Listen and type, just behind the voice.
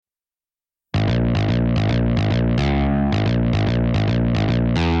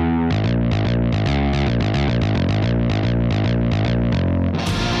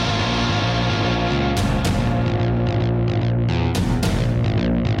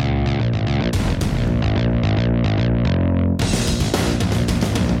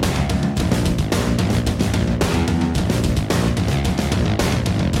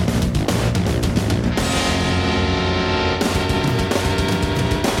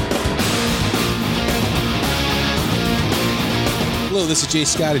Hello, this is Jay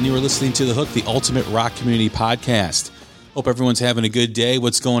Scott, and you are listening to The Hook, the Ultimate Rock Community Podcast. Hope everyone's having a good day.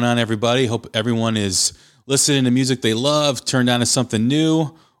 What's going on, everybody? Hope everyone is listening to music they love, turned on to something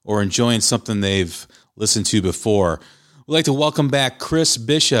new, or enjoying something they've listened to before. We'd like to welcome back Chris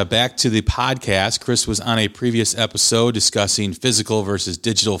Bishop back to the podcast. Chris was on a previous episode discussing physical versus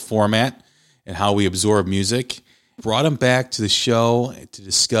digital format and how we absorb music. Brought him back to the show to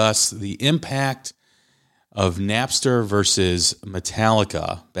discuss the impact of Napster versus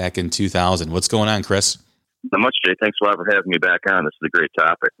Metallica back in 2000. What's going on, Chris? Not much, Jay. Thanks a lot for having me back on. This is a great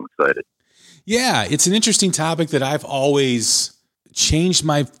topic. I'm excited. Yeah, it's an interesting topic that I've always changed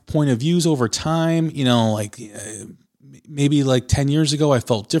my point of views over time. You know, like maybe like 10 years ago, I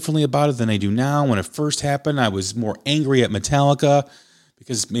felt differently about it than I do now. When it first happened, I was more angry at Metallica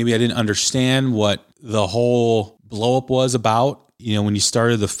because maybe I didn't understand what the whole blow up was about. You know, when you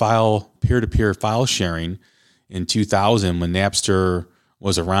started the peer-to-peer file sharing in 2000, when Napster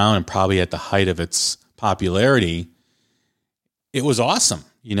was around and probably at the height of its popularity, it was awesome.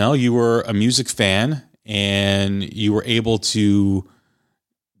 You know, you were a music fan and you were able to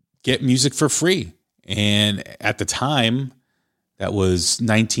get music for free. And at the time, that was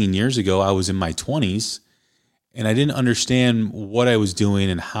 19 years ago, I was in my 20s, and I didn't understand what I was doing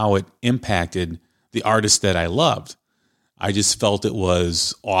and how it impacted the artists that I loved. I just felt it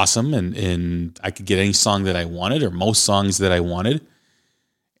was awesome, and I could get any song that I wanted, or most songs that I wanted.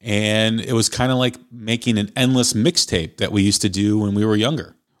 And it was kind of like making an endless mixtape that we used to do when we were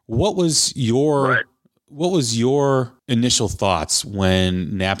younger. What was your initial thoughts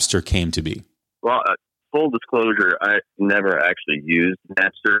when Napster came to be? Well, full disclosure, I never actually used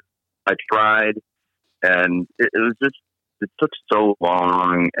Napster. I tried, and it took so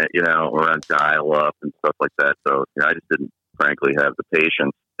long, you know, around dial-up and stuff like that. So, you know, I just didn't, frankly, have the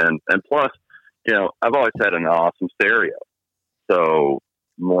patience. And plus, you know, I've always had an awesome stereo. So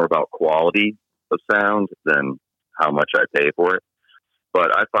more about quality of sound than how much I pay for it.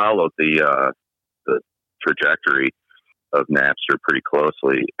 But I followed the trajectory of Napster pretty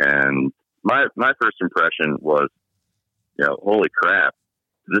closely. And my first impression was, you know, holy crap,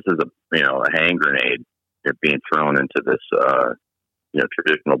 this is a hand grenade being thrown into this,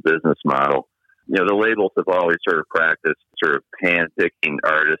 traditional business model. You know, the labels have always sort of practiced sort of hand-picking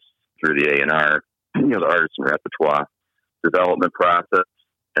artists through the A&R, you know, the artist and repertoire development process,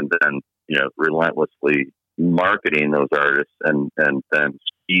 and then, you know, relentlessly marketing those artists and then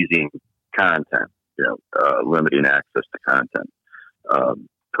squeezing content, you know, limiting access to content,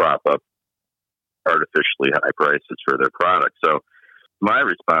 prop up artificially high prices for their products. So my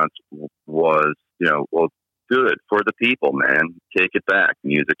response was, you know, well, good for the people, man. Take it back.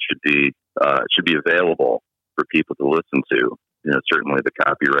 Music should be available for people to listen to. You know, certainly the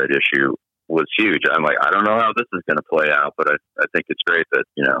copyright issue was huge. I'm like, I don't know how this is going to play out, but I think it's great that,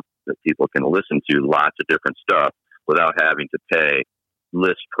 you know, that people can listen to lots of different stuff without having to pay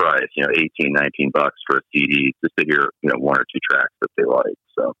list price, you know, $18-19 for a CD just to hear, you know, one or two tracks that they like.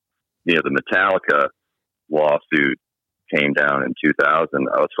 So, you know, the Metallica lawsuit came down in 2000.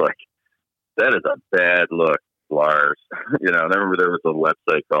 I was like, that is a bad look, Lars. You know, I remember there was a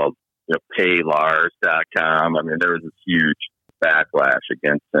website called, you know, paylars.com. I mean, there was this huge backlash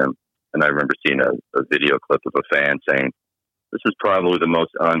against him. And I remember seeing a video clip of a fan saying, this is probably the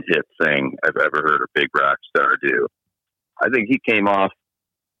most unhip thing I've ever heard a big rock star do. I think he came off,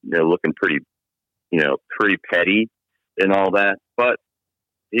 you know, looking pretty petty and all that, but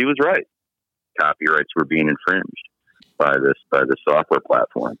he was right. Copyrights were being infringed by this software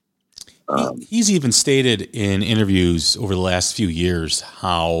platform. He's even stated in interviews over the last few years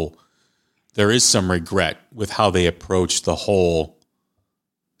how there is some regret with how they approached the whole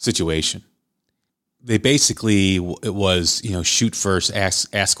situation. They basically, it was, you know, shoot first,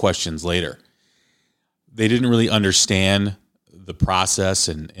 ask questions later. They didn't really understand the process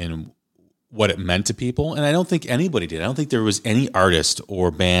and what it meant to people. And I don't think anybody did. I don't think there was any artist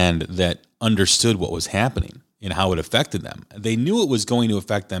or band that understood what was happening and how it affected them. They knew it was going to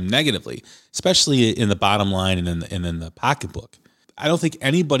affect them negatively, especially in the bottom line and in the pocketbook. I don't think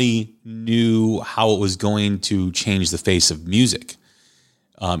anybody knew how it was going to change the face of music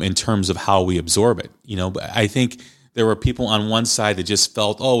in terms of how we absorb it. You know, but I think there were people on one side that just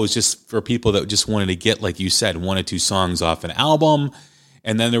felt, oh, it was just for people that just wanted to get, like you said, one or two songs off an album.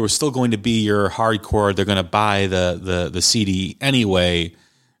 And then there was still going to be your hardcore, they're going to buy the CD anyway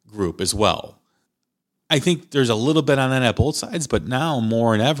group as well. I think there's a little bit on that at both sides, but now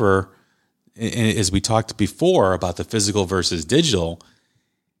more than ever, as we talked before about the physical versus digital,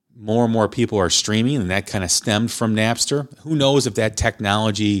 more and more people are streaming, and that kind of stemmed from Napster. Who knows if that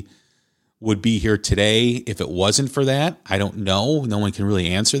technology would be here today if it wasn't for that. I don't know. No one can really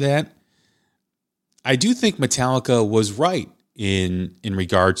answer that. I do think Metallica was right in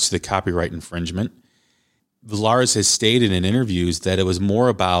regards to the copyright infringement. Lars has stated in interviews that it was more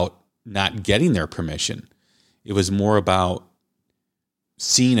about not getting their permission. It was more about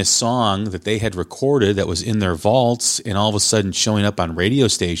seeing a song that they had recorded that was in their vaults and all of a sudden showing up on radio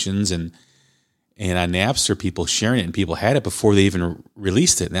stations and on Napster, people sharing it, and people had it before they even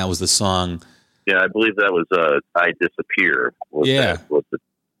released it. And that was the song. Yeah, I believe that was I Disappear.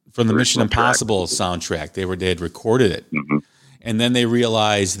 From the Mission Impossible soundtrack. They had recorded it. Mm-hmm. And then they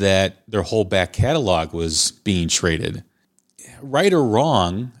realized that their whole back catalog was being traded. Right or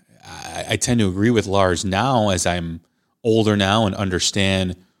wrong, I tend to agree with Lars now as I'm older now and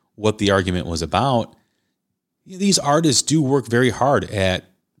understand what the argument was about. These artists do work very hard at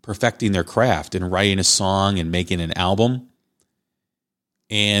perfecting their craft and writing a song and making an album.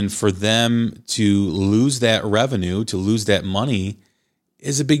 And for them to lose that revenue, to lose that money,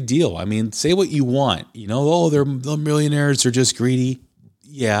 is a big deal. I mean, say what you want. They're millionaires, they're just greedy.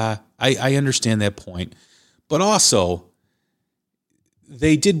 Yeah, I understand that point. But also,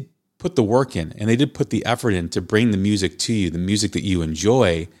 they did put the work in and they did put the effort in to bring the music to you, the music that you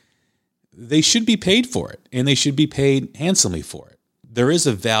enjoy. They should be paid for it, and they should be paid handsomely for it. There is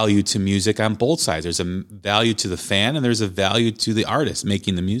a value to music on both sides. There's a value to the fan, and there's a value to the artist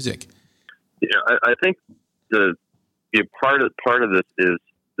making the music. Yeah, I think part of this is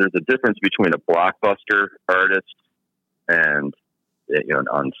there's a difference between a blockbuster artist and an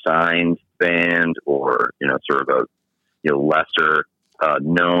unsigned band, or sort of a lesser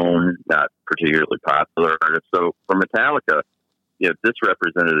known, not particularly popular artist. So for Metallica, this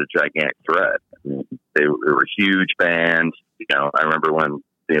represented a gigantic threat. I mean, they were a huge band. I remember when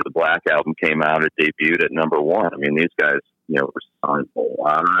the Black Album came out, it debuted at number one. I mean, these guys, were signed a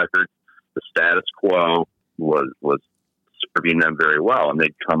lot of records. The status quo was serving them very well, and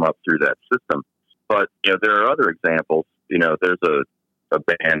they'd come up through that system. But there are other examples. There's a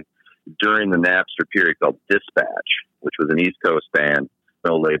band during the Napster period called Dispatch, which was an East Coast band,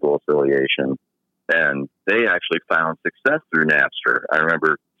 no label affiliation, and they actually found success through Napster. I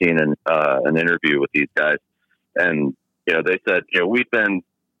remember seeing an interview with these guys, and they said, we've been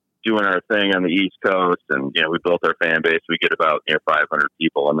doing our thing on the East Coast, and we built our fan base. We get about 500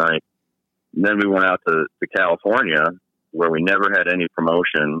 people a night, and then we went out to California, where we never had any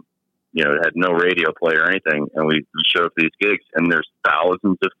promotion, had no radio play or anything, and we showed up these gigs, and there's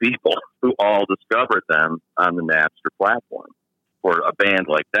thousands of people who all discovered them on the Napster platform. For a band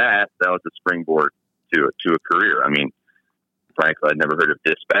like that was a springboard to a career. I mean, frankly, I'd never heard of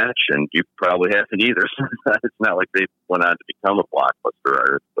Dispatch, and you probably haven't either. It's not like they went on to become a blockbuster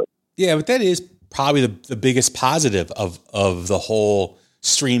artist. But that is probably the biggest positive of the whole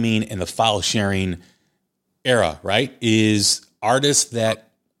streaming and the file sharing era, right? Is artists that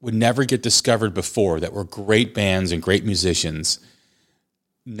would never get discovered before, that were great bands and great musicians,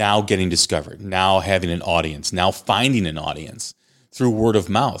 now getting discovered, now having an audience, now finding an audience through word of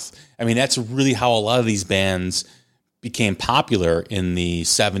mouth. I mean, that's really how a lot of these bands became popular in the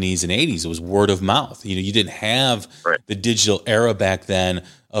 70s and 80s. It was word of mouth. You didn't have the digital era back then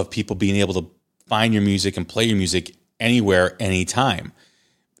of people being able to find your music and play your music anywhere, anytime.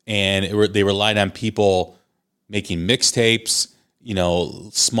 And they relied on people making mixtapes,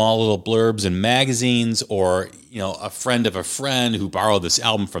 small little blurbs in magazines, or, a friend of a friend who borrowed this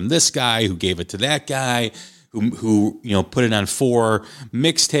album from this guy, who gave it to that guy, who put it on 4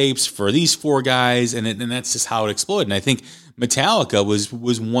 mixtapes for these 4 guys. And that's just how it exploded. And I think Metallica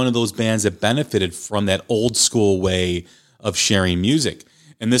was one of those bands that benefited from that old school way of sharing music.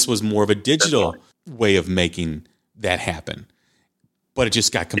 And this was more of a digital way of making that happen. But it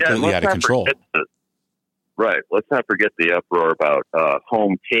just got completely out of control. Right. Let's not forget the uproar about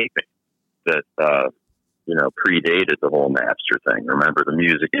home taping that, predated the whole Napster thing. Remember, the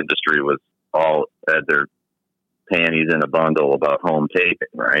music industry was all had their panties in a bundle about home taping,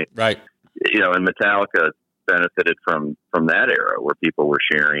 right? Right. And Metallica benefited from that era where people were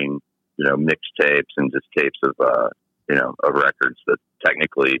sharing, mixtapes and just tapes of records that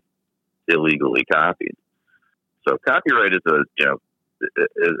technically illegally copied. So copyright is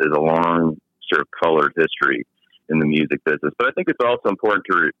a long sort of colored history in the music business. But I think it's also important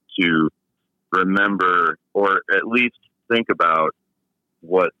to remember, or at least think about,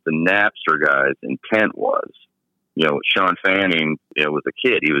 what the Napster guy's intent was. Sean Fanning, was a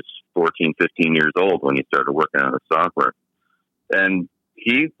kid. He was 14, 15 years old when he started working on the software. And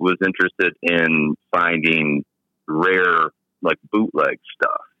he was interested in finding rare, like, bootleg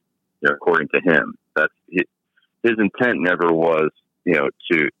stuff, according to him. That's his intent never was,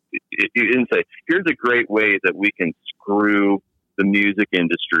 to You didn't say, here's a great way that we can screw the music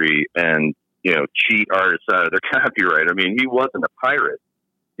industry and, cheat artists out of their copyright. I mean, he wasn't a pirate.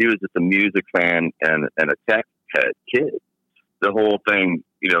 He was just a music fan and a tech head kid. The whole thing,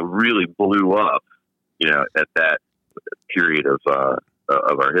 really blew up, at that period of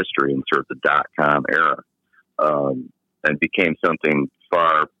our history in sort of the .com era, and became something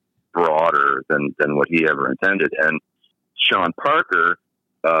far broader than what he ever intended. And Sean Parker,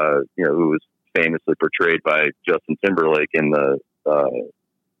 who was famously portrayed by Justin Timberlake in the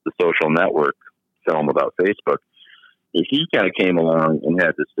Social Network film about Facebook, he kind of came along and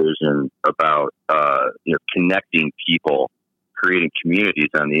had this vision about connecting people, creating communities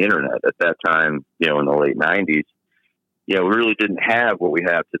on the internet. At that time, in the late 90s, we really didn't have what we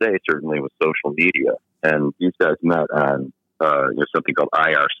have today, certainly with social media. And these guys met on something called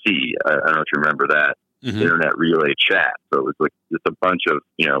IRC. I don't know if you remember that. Mm-hmm. Internet Relay Chat. So it was like just a bunch of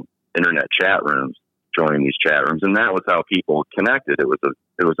internet chat rooms, joining these chat rooms, and that was how people connected. It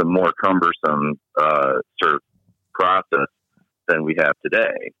was a more cumbersome sort of process than we have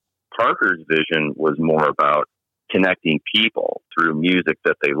today. Parker's vision was more about connecting people through music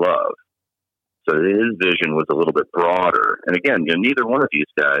that they love. So his vision was a little bit broader. And again, neither one of these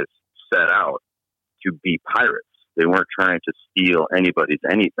guys set out to be pirates. They weren't trying to steal anybody's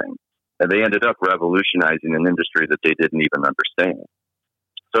anything. And they ended up revolutionizing an industry that they didn't even understand.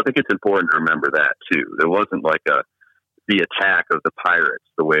 So I think it's important to remember that too. There wasn't like the attack of the pirates,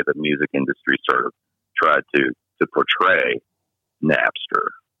 the way the music industry sort of tried to portray Napster.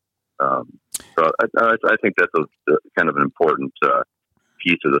 So I think that's a kind of an important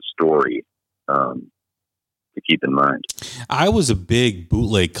piece of the story to keep in mind. I was a big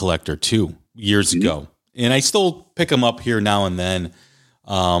bootleg collector too years ago, and I still pick them up here now and then.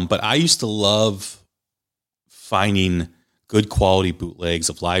 But I used to love finding good quality bootlegs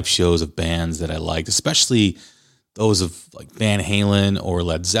of live shows of bands that I liked, especially those of like Van Halen or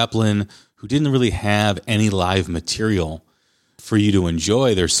Led Zeppelin, who didn't really have any live material for you to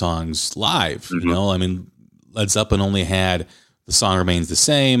enjoy their songs live. Mm-hmm. I mean, Led Zeppelin only had The Song Remains the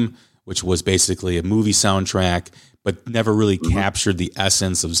Same, which was basically a movie soundtrack, but never really captured the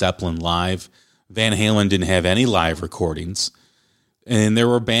essence of Zeppelin live. Van Halen didn't have any live recordings. And there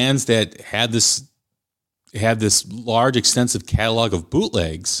were bands that had this large, extensive catalog of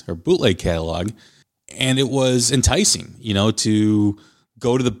bootlegs or bootleg catalog. And it was enticing, to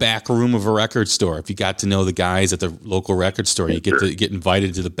go to the back room of a record store. If you got to know the guys at the local record store, you get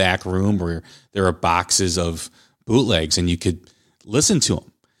invited to the back room where there are boxes of bootlegs, and you could listen to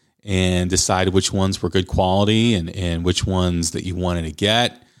them and decide which ones were good quality and which ones that you wanted to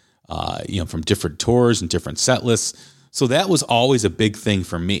get, from different tours and different set lists. So that was always a big thing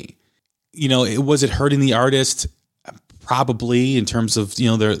for me. Was it hurting the artist? Probably, in terms of,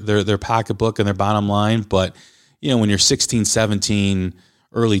 their pocketbook and their bottom line. But, when you're 16, 17,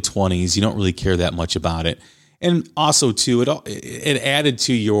 early 20s, you don't really care that much about it. And also too, it added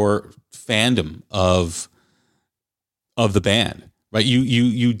to your fandom of the band, right?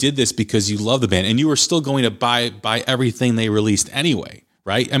 You did this because you love the band, and you were still going to buy everything they released anyway.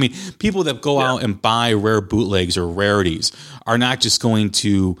 Right? I mean, people that go out and buy rare bootlegs or rarities are not just going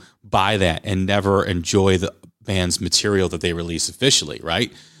to buy that and never enjoy the band's material that they release officially,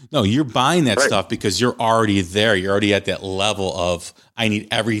 right? No, you're buying that stuff because you're already there. You're already at that level of, I need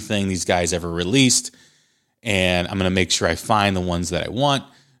everything these guys ever released, and I'm going to make sure I find the ones that I want.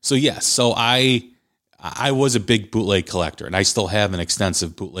 So yes, so I was a big bootleg collector, and I still have an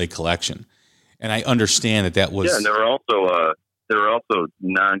extensive bootleg collection. And I understand that was... Yeah, and there are also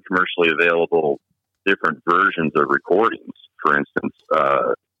non-commercially available different versions of recordings. For instance,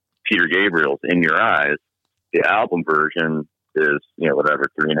 Peter Gabriel's "In Your Eyes," the album version is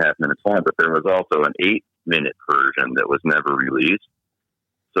 3.5 minutes long, but there was also an 8-minute version that was never released.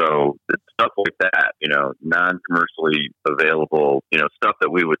 So it's stuff like that, non-commercially available, stuff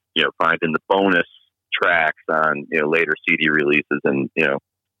that we would find in the bonus tracks on later CD releases and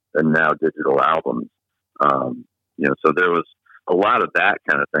now digital albums. So there was a lot of that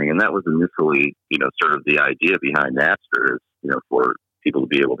kind of thing. And that was initially, sort of the idea behind Napster is, for people to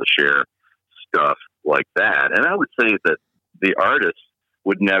be able to share stuff like that. And I would say that the artists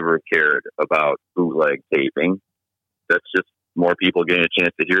would never have cared about bootleg taping. That's just more people getting a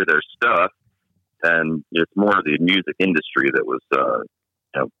chance to hear their stuff. And it's more of the music industry that was,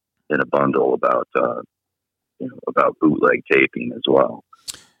 in a bundle about bootleg taping as well.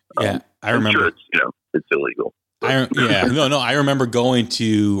 Yeah. I remember it's illegal. I remember going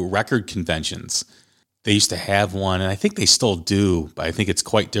to record conventions. They used to have one, and I think they still do, but I think it's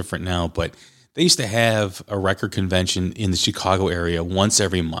quite different now. But they used to have a record convention in the Chicago area once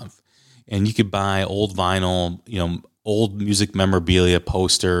every month. and you could buy old vinyl, old music memorabilia,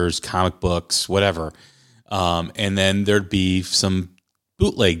 posters, comic books, whatever. And then there'd be some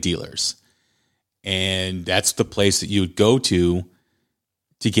bootleg dealers, and that's the place that you would go to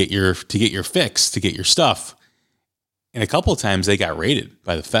get your fix, to get your stuff. And a couple of times they got raided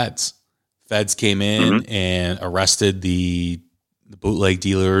by the feds. Feds came in and arrested the bootleg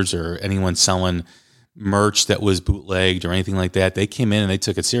dealers or anyone selling merch that was bootlegged or anything like that. They came in and they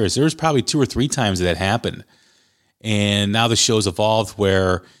took it serious. There was probably 2 or 3 times that happened. And now the show's evolved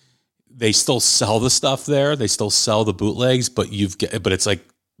where they still sell the stuff there. They still sell the bootlegs, but it's like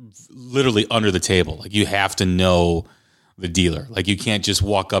literally under the table. Like, you have to know the dealer. Like, you can't just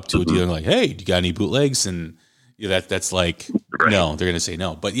walk up to a dealer and like, hey, do you got any bootlegs? And that's like, no, they're going to say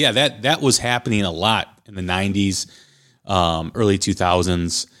no. But yeah, that was happening a lot in the 90s, early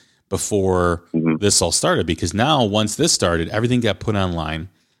 2000s, before this all started. Because now, once this started, everything got put online.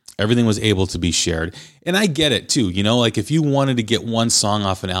 Everything was able to be shared. And I get it too. Like, if you wanted to get one song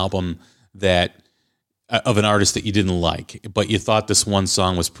off an album of an artist that you didn't like, but you thought this one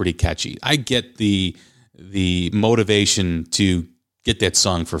song was pretty catchy, I get the motivation to get that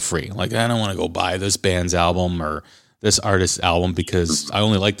song for free. Like, I don't want to go buy this band's album or this artist's album because I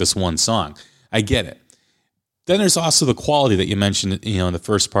only like this one song. I get it. Then there's also the quality that you mentioned, in the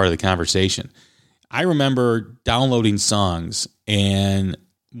first part of the conversation. I remember downloading songs, and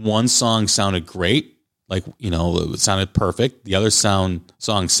one song sounded great. Like, it sounded perfect. The other song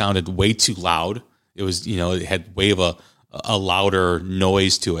sounded way too loud. It was, it had way of a louder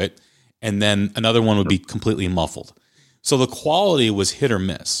noise to it. And then another one would be completely muffled. So the quality was hit or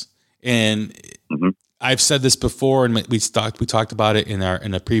miss. And I've said this before, and we talked about it in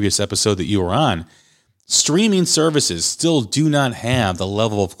a previous episode that you were on. Streaming services still do not have the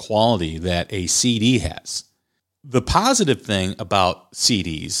level of quality that a CD has. The positive thing about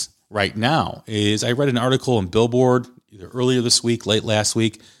CDs right now is I read an article in Billboard either earlier this week, late last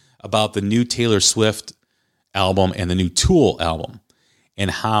week, about the new Taylor Swift album and the new Tool album, and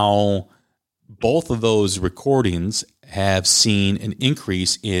how both of those recordings have seen an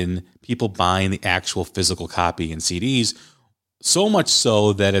increase in people buying the actual physical copy in CDs, so much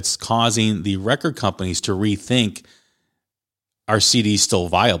so that it's causing the record companies to rethink, are CDs still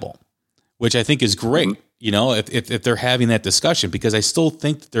viable? Which I think is great, if they're having that discussion, because I still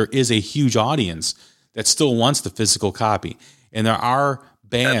think that there is a huge audience that still wants the physical copy. And there are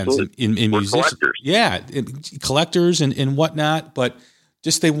bands in musicians, collectors and whatnot, but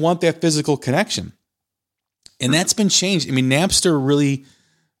just they want that physical connection. And that's been changed. I mean, Napster really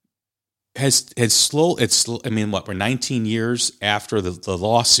we're 19 years after the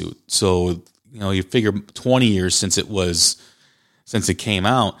lawsuit. So, you figure 20 years since it came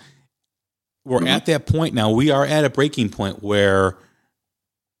out. We're at that point now. We are at a breaking point where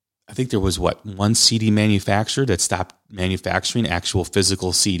I think there was one CD manufacturer that stopped manufacturing actual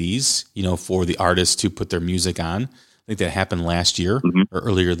physical CDs, for the artists to put their music on. I think that happened last year or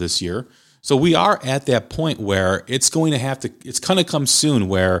earlier this year. So we are at that point where it's going to come soon,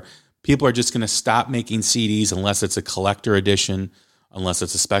 where people are just going to stop making CDs unless it's a collector edition, unless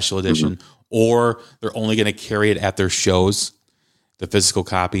it's a special edition, or they're only going to carry it at their shows, the physical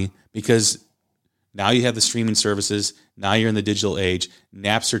copy, because now you have the streaming services. Now you're in the digital age.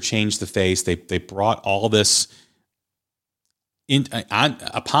 Napster changed the face. They brought all this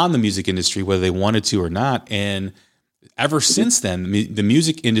upon the music industry, whether they wanted to or not. And ever since then, the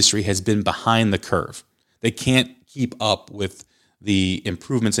music industry has been behind the curve. They can't keep up with the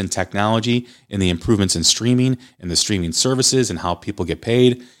improvements in technology and the improvements in streaming and the streaming services and how people get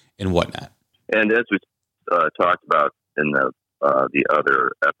paid and whatnot. And as we talked about in the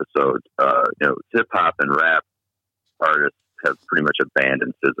other episodes, hip hop and rap artists have pretty much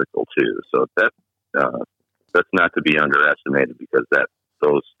abandoned physical too. So that's not to be underestimated, because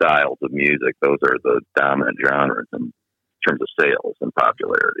those styles of music, those are the dominant genres in terms of sales and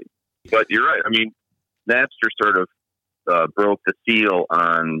popularity. But you're right. I mean, Napster sort of broke the seal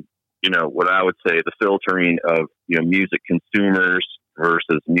on, what I would say the filtering of, music consumers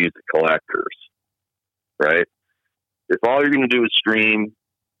versus music collectors, right? If all you're going to do is stream,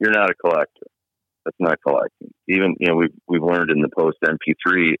 you're not a collector. That's not collecting. Even, we've learned in the post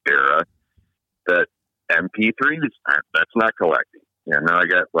MP3 era that MP3s that's not collecting. Now I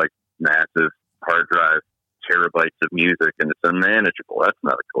got like massive hard drive terabytes of music and it's unmanageable. That's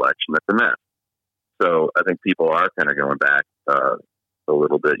not a collection. That's a mess. So I think people are kind of going back a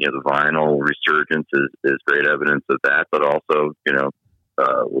little bit. The vinyl resurgence is great evidence of that, but also,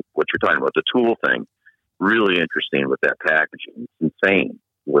 what you're talking about, the Tool thing, really interesting with that packaging. It's insane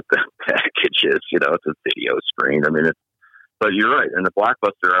what the package is. It's a video screen. I mean, But you're right, and the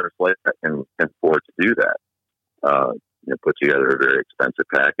blockbuster artists like that can afford to do that. Put together a very expensive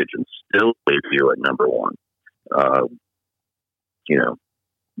package and still debut at number one.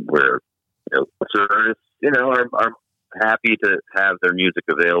 Where artists, are happy to have their music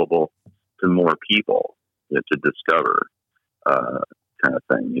available to more people to discover, kind of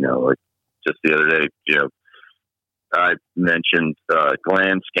thing. Like just the other day, I mentioned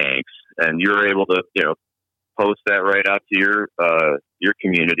Glam Skanks, and you're able to, post that right out to your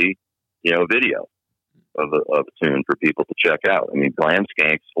community, video of a tune for people to check out. I mean, Glam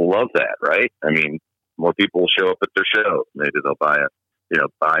Skanks love that, right? I mean, more people will show up at their show. Maybe they'll buy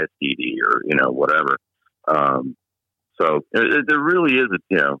a CD or whatever. So there really is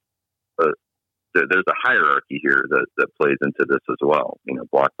there's a hierarchy here that plays into this as well.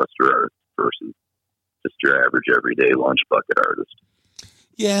 Blockbuster artists versus just your average everyday lunch bucket artist.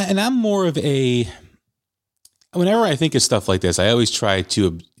 Yeah, and I'm more of whenever I think of stuff like this, I always try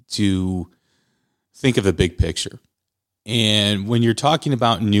to think of the big picture. And when you're talking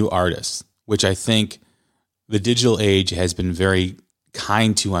about new artists, which I think the digital age has been very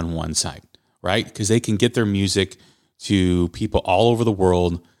kind to on one side, right? Because they can get their music to people all over the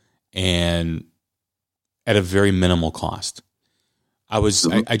world and at a very minimal cost. I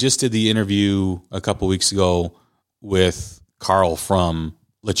just did the interview a couple weeks ago with Carl from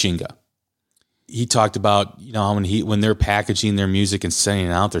La Chinga. He talked about, when they're packaging their music and sending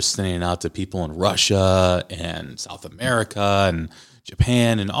it out, they're sending it out to people in Russia and South America and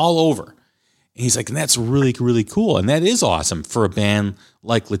Japan and all over. And he's like, and that's really, really cool. And that is awesome for a band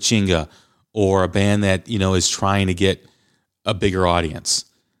like La Chinga or a band that, is trying to get a bigger audience.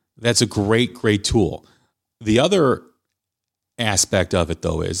 That's a great, great tool. The other aspect of it,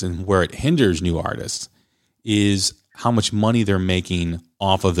 though, is, and where it hinders new artists, is how much money they're making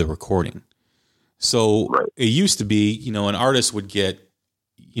off of the recording. So It used to be, an artist would get,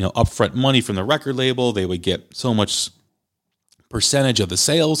 upfront money from the record label. They would get so much percentage of the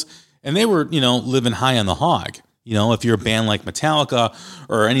sales, and they were, living high on the hog. If you're a band like Metallica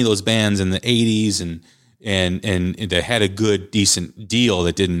or any of those bands in the 80s and they had a good, decent deal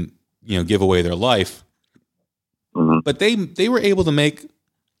that didn't, give away their life. Mm-hmm. But they were able to make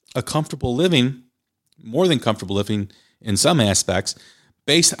a comfortable living, more than comfortable living in some aspects,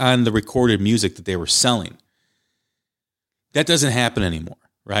 based on the recorded music that they were selling. That doesn't happen anymore,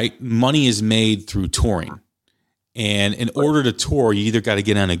 right? Money is made through touring. And in order to tour, you either got to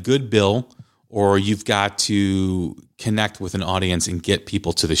get on a good bill or you've got to connect with an audience and get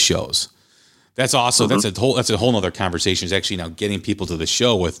people to the shows. That's also, that's a whole nother conversation, is actually now getting people to the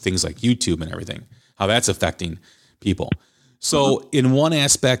show with things like YouTube and everything, how that's affecting people. So in one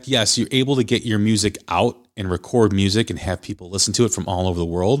aspect, yes, you're able to get your music out and record music and have people listen to it from all over the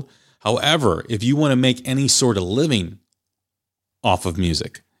world. However, if you want to make any sort of living off of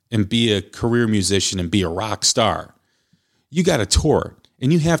music and be a career musician and be a rock star, you got to tour,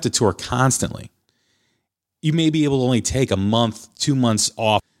 and you have to tour constantly. You may be able to only take a month, 2 months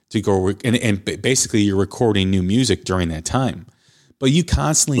off to go, and basically you're recording new music during that time. But you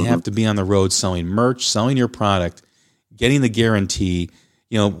constantly have to be on the road selling merch, selling your product, getting the guarantee.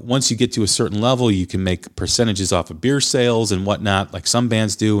 Once you get to a certain level, you can make percentages off of beer sales and whatnot, like some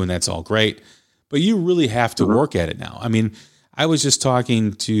bands do, and that's all great. But you really have to work at it now. I mean, I was just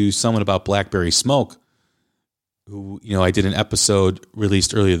talking to someone about Blackberry Smoke, who, I did an episode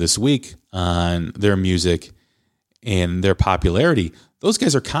released earlier this week on their music and their popularity. Those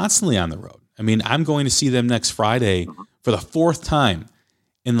guys are constantly on the road. I mean, I'm going to see them next Friday for the 4th time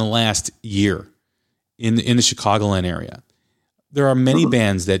in the last year in the Chicagoland area. There are many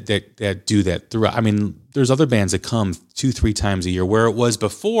bands that do that throughout. I mean, there's other bands that come 2-3 times a year, where it was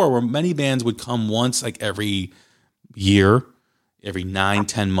before, where many bands would come once, like every year, every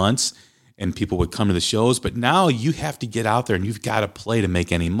 9-10 months, and people would come to the shows. But now you have to get out there and you've got to play to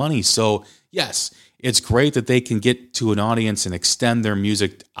make any money. So yes, it's great that they can get to an audience and extend their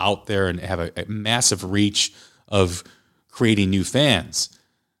music out there and have a massive reach of creating new fans.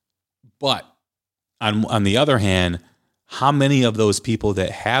 But on the other hand, how many of those people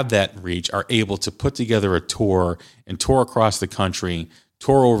that have that reach are able to put together a tour and tour across the country,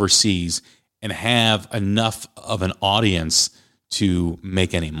 tour overseas, and have enough of an audience to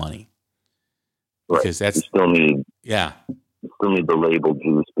make any money? Because that's you still need the label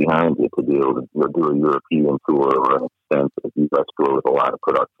juice behind it to be able to do a European tour or an extensive U.S. tour with a lot of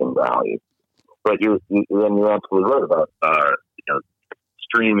production value. But you're absolutely right about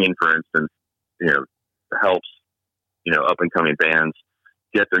streaming, for instance. Helps up and coming bands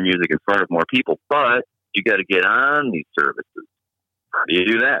get their music in front of more people, but you got to get on these services. How do you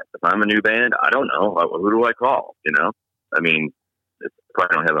do that? If I'm a new band, I don't know. Who do I call? I mean, if I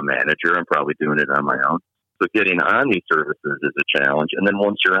don't have a manager, I'm probably doing it on my own. So getting on these services is a challenge. And then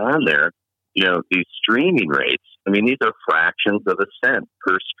once you're on there, these streaming rates, I mean, these are fractions of a cent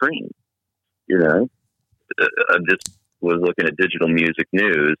per stream. I just was looking at Digital Music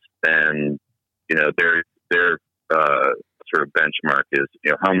News, and their sort of benchmark is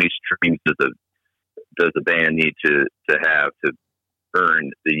how many streams does a band need to have to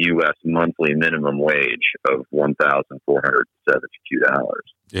earn the U.S. monthly minimum wage of $1,472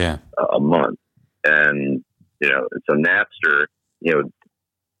 a month, and so Napster,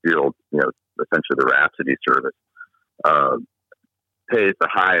 essentially the Rhapsody service, pays the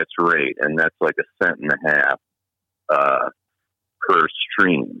highest rate, and that's like a cent and a half per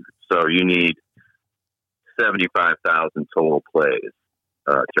stream. So you need 75,000 total plays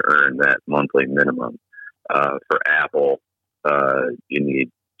to earn that monthly minimum. For Apple, you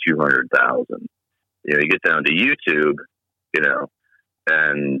need 200,000. You get down to YouTube,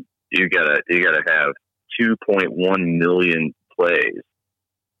 and you gotta have 2.1 million plays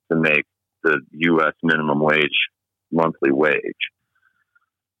to make the U.S. minimum wage monthly wage.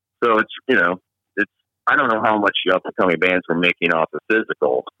 So it's I don't know how much up and coming bands were making off of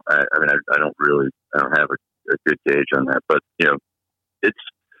physical. I don't have a good gauge on that, but it's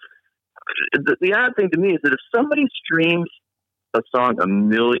the odd thing to me is that if somebody streams a song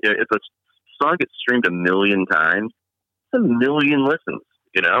if a song gets streamed 1 million times, it's 1 million listens.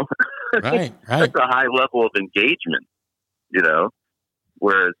 Right. That's a high level of engagement.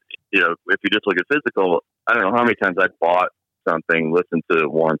 Whereas if you just look at physical, I don't know how many times I bought something, listened to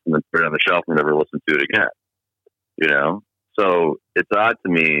it once, and then put it on the shelf and never listened to it again. So it's odd to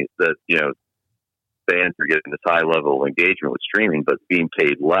me that bands are getting this high level of engagement with streaming, but being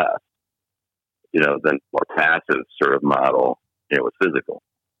paid less, than more passive sort of model, with physical.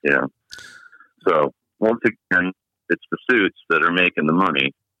 So once again, it's the suits that are making the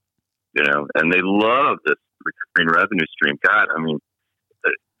money, and they love this recurring revenue stream. God, I mean,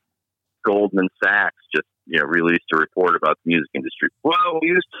 Goldman Sachs just released a report about the music industry. Well, we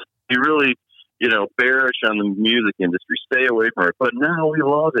used to be really bearish on the music industry, stay away from it, but now we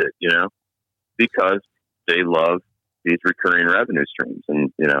love it, because they love these recurring revenue streams.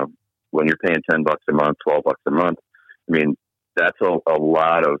 And when you're paying $10 a month, $12 a month, I mean, that's a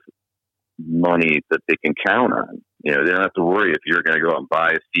lot of money that they can count on. They don't have to worry if you're going to go out and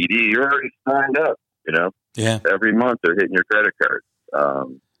buy a CD. You're already signed up. Every month they're hitting your credit card.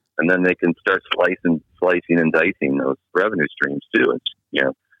 And then they can start slicing and dicing those revenue streams too. It's,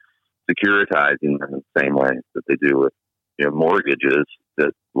 securitizing them in the same way that they do with, mortgages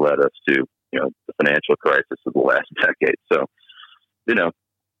that led us to, the financial crisis of the last decade. So,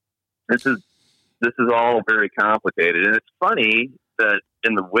 this is all very complicated. And it's funny that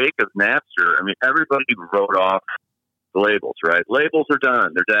in the wake of Napster, I mean, everybody wrote off the labels, right? Labels are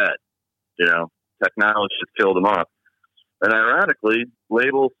done. They're dead. Technology has killed them off. And ironically,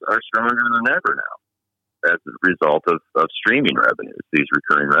 labels are stronger than ever now as a result of streaming revenues, these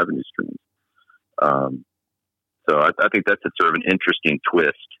recurring revenue streams. So I think that's a sort of an interesting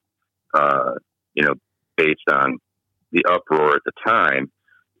twist, based on the uproar at the time.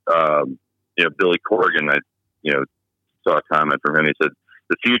 Billy Corgan, I saw a comment from him. He said,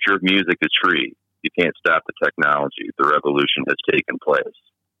 "The future of music is free. You can't stop the technology. The revolution has taken place."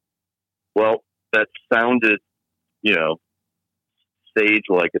 Well, that sounded,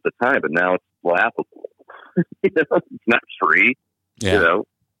 sage-like at the time, but now it's laughable. It's not free. Yeah.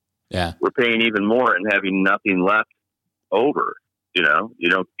 We're paying even more and having nothing left over. You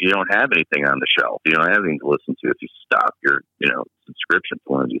don't have anything on the shelf. You don't have anything to listen to if you stop your, subscription to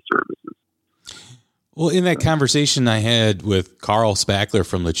one of these services. Well, in that conversation I had with Carl Spackler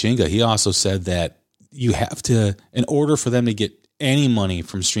from La Chinga, he also said that you have to, in order for them to get any money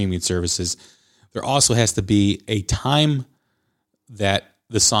from streaming services, there also has to be a time that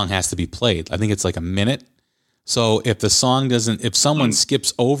the song has to be played. I think it's like a minute. So if if someone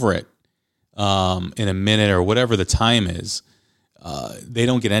skips over it in a minute or whatever the time is, they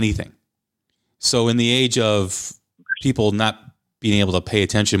don't get anything. So in the age of people not being able to pay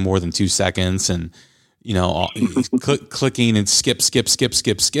attention more than 2 seconds and, clicking and skip,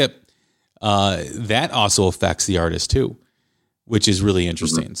 that also affects the artist too, which is really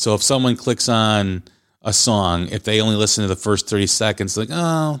interesting. Mm-hmm. So if someone clicks on a song, if they only listen to the first 30 seconds, like,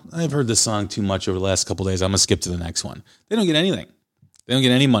 oh, I've heard this song too much over the last couple of days, I'm going to skip to the next one. They don't get anything. They don't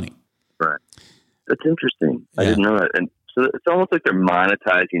get any money. Right. That's interesting. Yeah. I didn't know that. And so it's almost like they're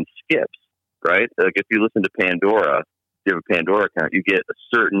monetizing skips, right? Like if you listen to Pandora, if you have a Pandora account, you get a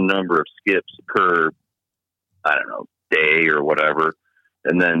certain number of skips per, day or whatever.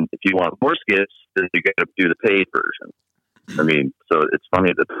 And then if you want more skips, then you got to do the paid version. I mean, so it's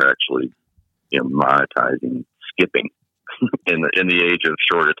funny that they're actually, monetizing skipping in the age of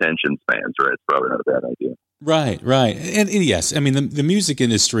short attention spans, right? It's probably not a bad idea. Right. And yes, I mean, the music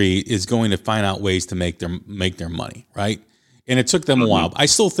industry is going to find out ways to make their money, right? And it took them a while. I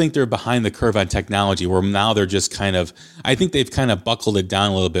still think they're behind the curve on technology, where now they're just I think they've kind of buckled it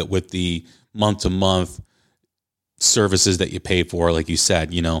down a little bit with the month-to-month services that you pay for. Like you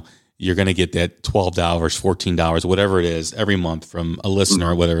said, you're going to get that $12, $14, whatever it is, every month from a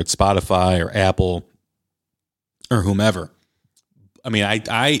listener, whether it's Spotify or Apple or whomever. I mean,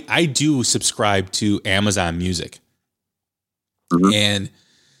 I do subscribe to Amazon Music. And,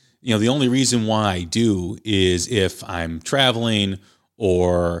 the only reason why I do is if I'm traveling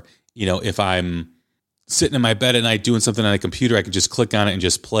or, if I'm sitting in my bed at night doing something on a computer, I can just click on it and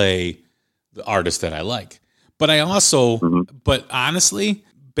just play the artist that I like. But I also, but honestly,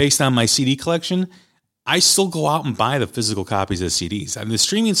 based on my CD collection, I still go out and buy the physical copies of CDs. I mean, the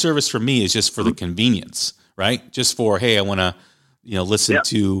streaming service for me is just for the convenience, right? Just for, hey, I want to, listen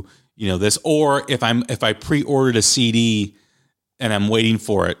to, this, or if I pre-ordered a CD and I'm waiting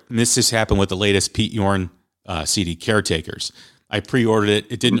for it, and this just happened with the latest Pete Yorn CD, Caretakers. I pre-ordered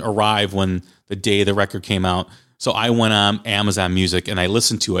it. It didn't arrive when the day the record came out. So I went on Amazon Music and I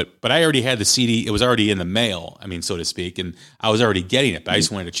listened to it, but I already had the CD. It was already in the mail, so to speak, and I was already getting it, but I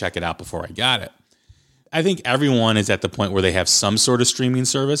just wanted to check it out before I got it. I think everyone is at the point where they have some sort of streaming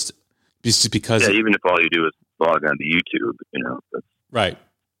service, just because. Yeah, even if all you do is log on to YouTube, That's... Right.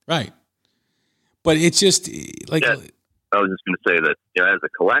 But it's just like. Yeah, I was just going to say that, as a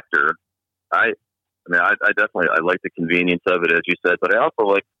collector, I definitely like the convenience of it, as you said, but I also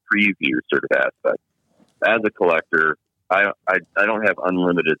like the preview sort of aspect. As a collector, I don't have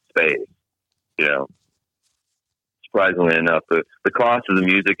unlimited space. Surprisingly enough, the cost of the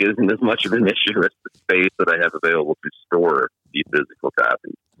music isn't as much of an issue as the space that I have available to store the physical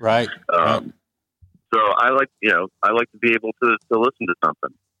copy. Right. So I like to be able to listen to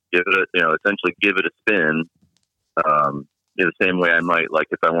something, essentially give it a spin. The same way I might, like,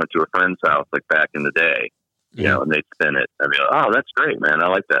 if I went to a friend's house, like back in the day, and they'd spin it. I'd be like, oh, that's great, man. I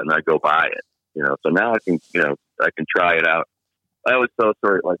like that. And I'd go buy it. So now I can try it out. I always tell a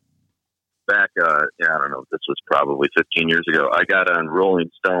story, like back, I don't know, this was probably 15 years ago. I got on Rolling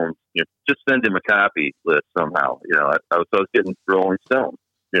Stone, just send him a copy list somehow. I was getting Rolling Stone,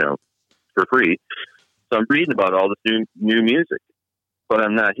 for free. So I'm reading about all this new music, but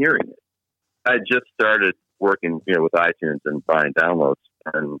I'm not hearing it. I just started working, with iTunes and buying downloads,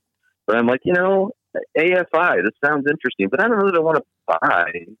 but I'm like, AFI, this sounds interesting, but I don't really want to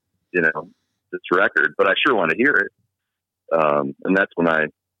buy, this record, but I sure want to hear it. And that's when I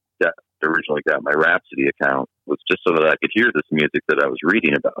originally got my Rhapsody account, was just so that I could hear this music that I was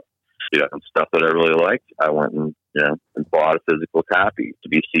reading about, and stuff that I really liked. I went and bought a physical copy to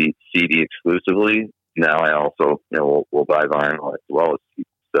be CD exclusively. Now I also, will buy vinyl as well as CD.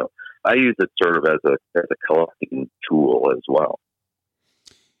 So I use it sort of as a collecting tool as well.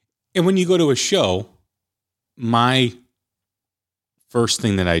 And when you go to a show, my first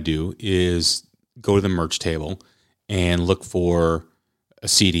thing that I do is go to the merch table and look for a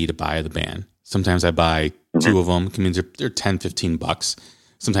CD to buy the band. Sometimes I buy two of them. I mean, they're $10, $15.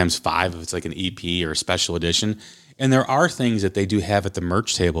 Sometimes 5 if it's like an EP or a special edition. And there are things that they do have at the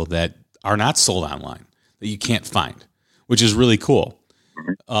merch table that are not sold online, that you can't find, which is really cool.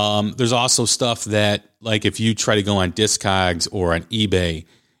 There's also stuff that, like, if you try to go on Discogs or on eBay,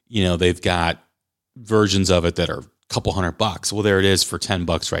 they've got versions of it that are a couple $100. Well, there it is for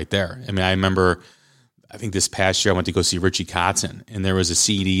 $10 right there. I mean, I remember, I think this past year I went to go see Richie Kotzen, and there was a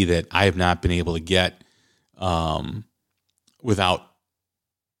CD that I have not been able to get without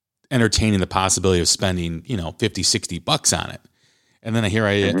entertaining the possibility of spending, $50, $60 on it. And then here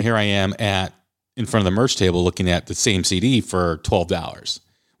I am in front of the merch table looking at the same CD for $12,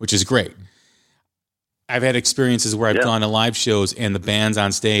 which is great. I've had experiences where I've gone to live shows and the bands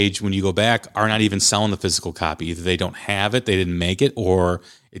on stage, when you go back, are not even selling the physical copy. Either they don't have it, they didn't make it, or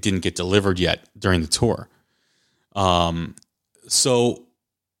it didn't get delivered yet during the tour. So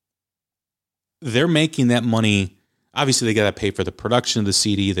they're making that money. Obviously, they got to pay for the production of the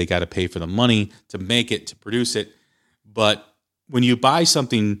CD. They got to pay for the money to make it, to produce it. But when you buy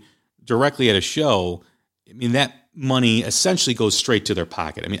something directly at a show, I mean, that money essentially goes straight to their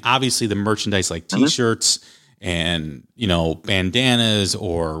pocket. I mean, obviously the merchandise like T-shirts and, bandanas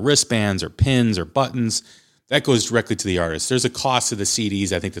or wristbands or pins or buttons, that goes directly to the artist. There's a cost to the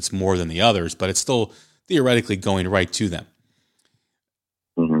CDs, I think, that's more than the others, but it's still theoretically going right to them.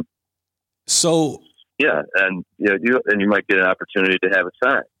 So yeah, and you might get an opportunity to have a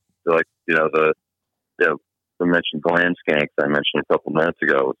sign. So, like, I mentioned Glam Skanks, I mentioned a couple minutes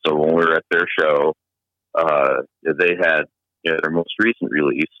ago. So when we were at their show, they had their most recent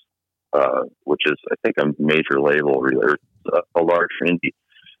release, which is, I think, a major label, or a large indie.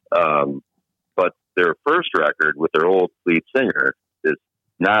 But their first record with their old lead singer is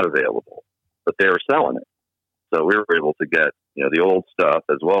not available, but they were selling it. So we were able to get, the old stuff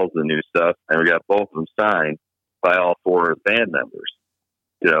as well as the new stuff, and we got both of them signed by all four band members,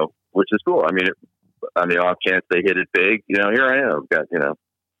 which is cool. I mean, on the off chance they hit it big, here I am. Got,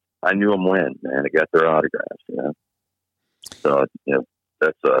 I knew them when, man. I got their autographs, So,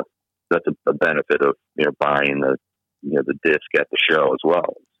 that's a benefit of, buying the disc at the show as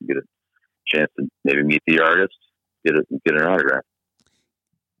well. You get a chance to maybe meet the artist, get an autograph.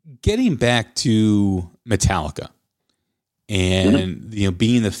 Getting back to Metallica and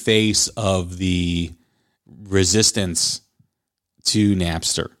being the face of the resistance to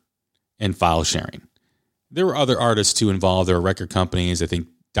Napster and file sharing. There were other artists too involved. There were record companies. I think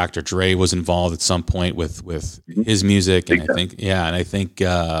Dr. Dre was involved at some point with his music, and I think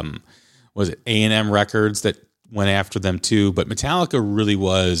was it A&M Records that went after them too. But Metallica really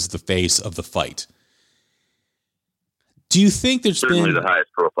was the face of the fight. Do you think there's certainly been the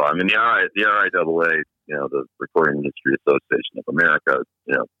highest profile? I mean, the RIAA, the Recording Industry Association of America,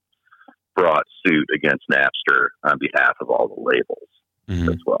 brought suit against Napster on behalf of all the labels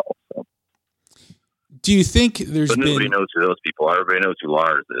as well. So. Do you think there's nobody knows who those people are. Everybody knows who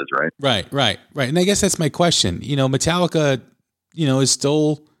Lars is, right? Right. And I guess that's my question. Metallica, is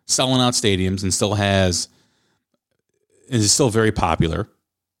still selling out stadiums and is still very popular.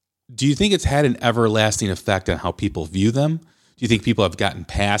 Do you think it's had an everlasting effect on how people view them? Do you think people have gotten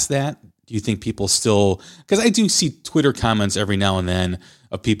past that? Do you think people still, because I do see Twitter comments every now and then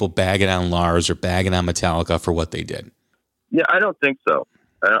of people bagging on Lars or bagging on Metallica for what they did? Yeah, I don't think so.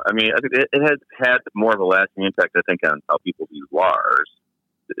 I mean, I think it has had more of a lasting impact, I think, on how people view Lars.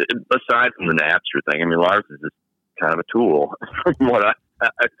 Aside from the Napster thing, I mean, Lars is just kind of a tool from what I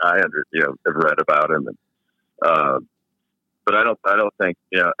have read about him. But I don't think,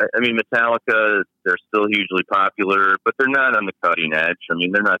 I mean, Metallica, they're still hugely popular, but they're not on the cutting edge. I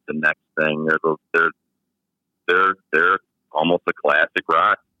mean, they're not the next thing. They're almost a classic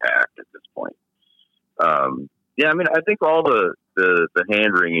rock act at this point. I mean, I think all the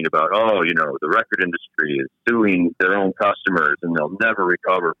hand wringing about, the record industry is suing their own customers and they'll never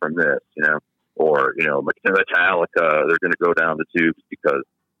recover from this, or, Metallica, they're going to go down the tubes because,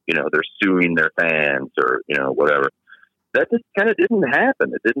 they're suing their fans or, whatever. That just kind of didn't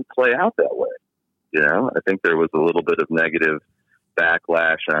happen. It didn't play out that way. I think there was a little bit of negative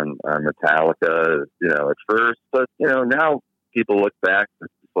backlash on Metallica, at first, but, now people look back and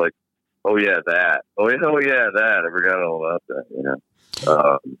it's like, oh yeah, that. Oh yeah, that. I forgot all about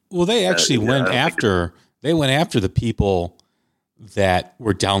that, well, they actually went after the people that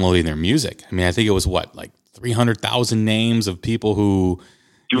were downloading their music. I mean, I think it was 300,000 names of people who,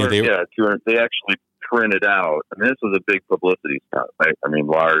 200. They actually printed out. I mean, this was a big publicity stunt, right? I mean,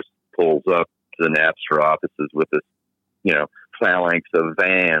 Lars pulls up to the Napster offices with this, phalanx of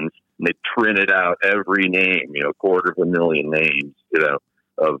vans, and they printed out every name, 250,000 names,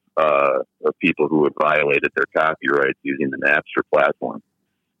 of people who had violated their copyrights using the Napster platform.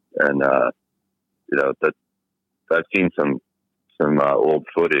 And, that I've seen some old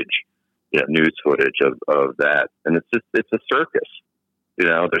footage, news footage of that. And it's a circus.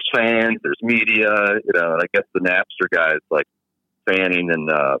 There's fans, there's media, and I guess the Napster guys, like Fanning and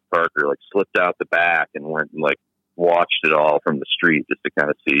Parker, slipped out the back and went and watched it all from the street just to kind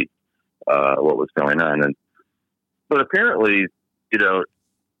of see what was going on. But apparently,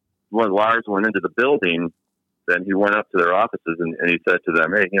 when Lars went into the building, then he went up to their offices and he said to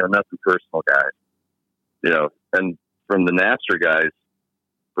them, "Hey, nothing personal, guys." And from the Napster guys'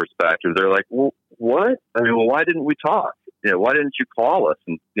 perspective, they're like, "Well, what? I mean, why didn't we talk? Why didn't you call us?"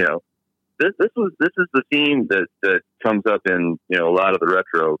 And this is the theme that comes up in a lot of the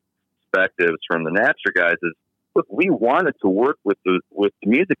retrospectives from the Napster guys is, look, we wanted to work with the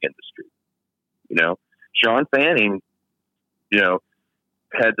music industry. Sean Fanning,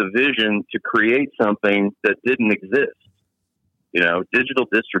 had the vision to create something that didn't exist. Digital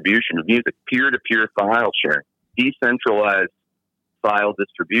distribution of music, peer-to-peer file sharing, decentralized file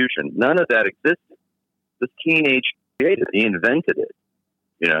distribution. None of that existed. This teenage created, he invented it,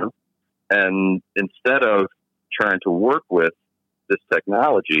 and instead of trying to work with this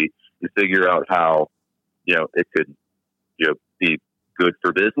technology and figure out how, it could, be good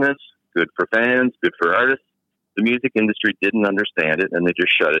for business, good for fans, good for artists, the music industry didn't understand it and they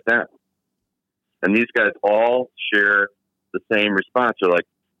just shut it down. And these guys all share the same response. They're like,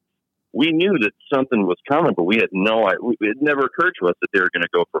 we knew that something was coming, but we had it never occurred to us that they were going to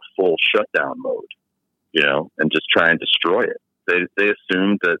go for full shutdown mode, and just try and destroy it. They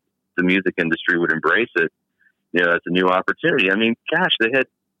assumed that the music industry would embrace it, as a new opportunity. I mean, gosh, they had,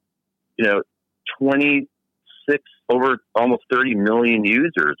 26 over almost 30 million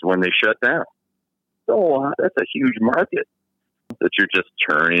users when they shut down. So that's a huge market that you're just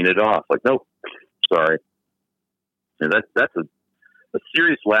turning it off. Like, nope, sorry. And that's a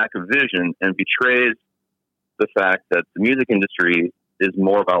serious lack of vision and betrays the fact that the music industry is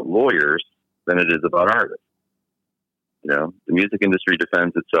more about lawyers than it is about artists. The music industry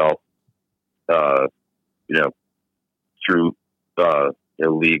defends itself, through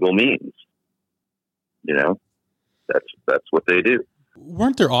illegal means. That's what they do.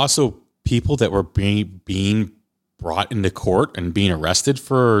 Weren't there also people that were being brought into court and being arrested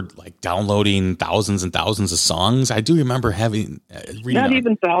for like downloading thousands and thousands of songs? I do remember having not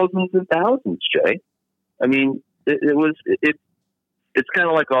even thousands and thousands, Jay. I mean, it's kind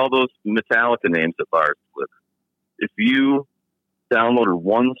of like all those Metallica names that Lars delivered. If you downloaded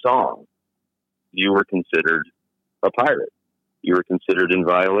one song, you were considered a pirate. You were considered in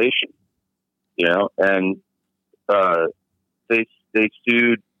violation. And they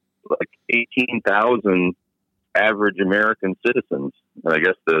sued like 18,000 average American citizens, and I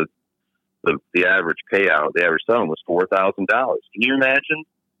guess the average payout, the average settlement was $4,000. Can you imagine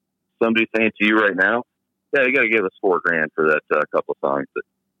somebody saying to you right now, "Yeah, you got to give us $4,000 for that couple of songs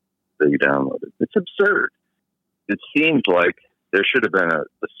that you downloaded"? It's absurd. It seems like there should have been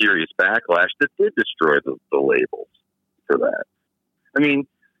a serious backlash that did destroy the labels for that. I mean,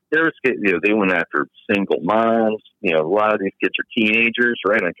 they went after single moms. A lot of these kids are teenagers,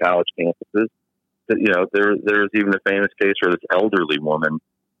 right, on college campuses. There was even a famous case where this elderly woman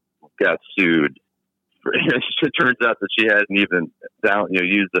got sued. It turns out that she hadn't even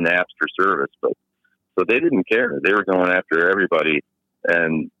used the Napster service, but so they didn't care. They were going after everybody,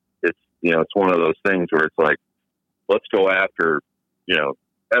 and it's one of those things where it's like, let's go after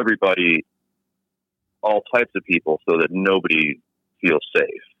everybody, all types of people, so that nobody feels safe.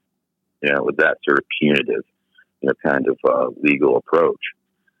 With that sort of punitive, kind of legal approach.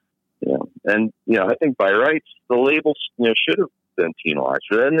 And I think by rights the labels should have been penalized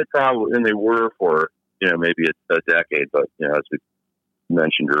for that, and they were for maybe a decade. But as we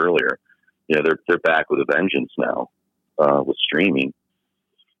mentioned earlier, they're back with a vengeance now with streaming,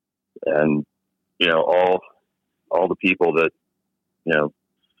 and all the people that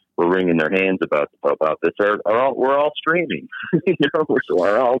were wringing their hands about this we're all streaming.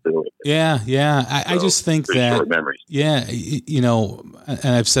 We're all doing it. Yeah. I just think that short memories. Yeah,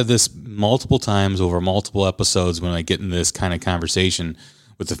 and I've said this multiple times over multiple episodes when I get in this kind of conversation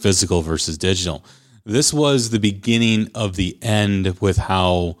with the physical versus digital. This was the beginning of the end with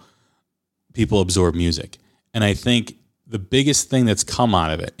how people absorb music. And I think the biggest thing that's come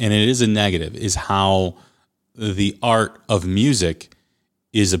out of it, and it is a negative, is how the art of music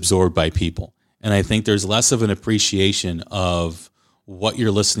is absorbed by people. And I think there's less of an appreciation of what you're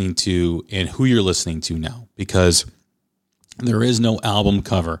listening to and who you're listening to now, because there is no album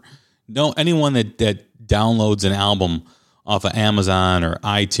cover. Anyone that downloads an album off of Amazon or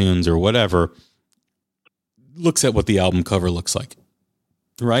iTunes or whatever looks at what the album cover looks like,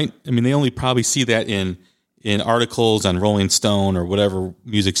 right? I mean, they only probably see that in articles on Rolling Stone or whatever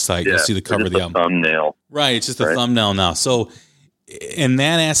music site. You'll see the cover of the album. Thumbnail. Right. It's just a thumbnail now. So in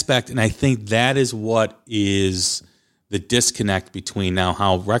that aspect, and I think that is what is the disconnect between now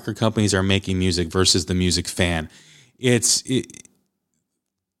how record companies are making music versus the music fan.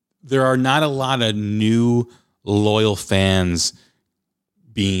 There are not a lot of new loyal fans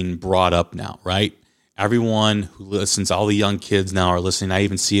being brought up now, right? Everyone who listens, all the young kids now are listening. I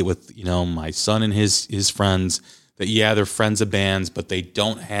even see it with, my son and his friends that, they're friends of bands, but they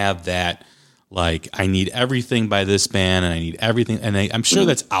don't have that, like, I need everything by this band and I need everything. And I'm sure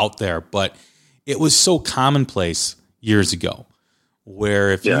that's out there, but it was so commonplace years ago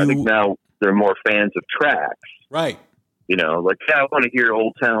where I think now they're more fans of tracks. Right. I want to hear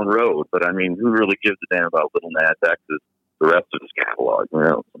Old Town Road, but I mean, who really gives a damn about Little Nas X's, the rest of his catalog?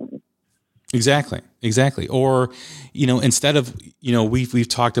 Exactly. Or, instead of, we've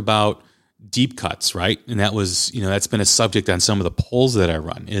talked about deep cuts, right? And that was, that's been a subject on some of the polls that I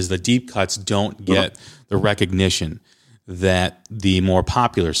run, is the deep cuts don't get the recognition that the more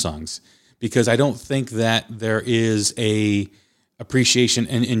popular songs, because I don't think that there is a appreciation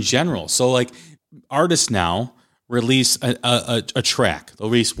in general. So like artists now release a track, they'll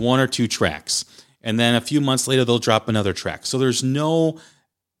release one or two tracks, and then a few months later they'll drop another track. So there's no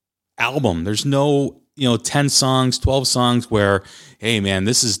album, there's no 10 songs, 12 songs where, hey man,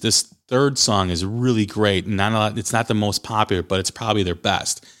 this third song is really great. Not a lot, it's not the most popular, but it's probably their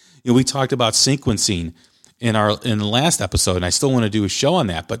best. We talked about sequencing in the last episode, and I still want to do a show on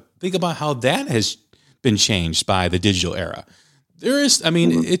that. But think about how that has been changed by the digital era.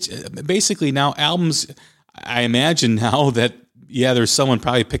 It's basically now albums. I imagine now that there's someone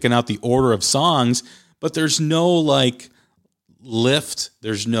probably picking out the order of songs, but there's no like lift.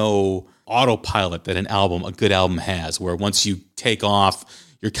 There's no autopilot that a good album has, where once you take off,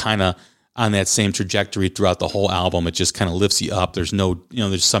 you're kind of on that same trajectory throughout the whole album. It just kind of lifts you up. There's no,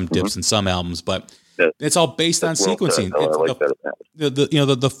 there's some dips in some albums, but it's all based on sequencing.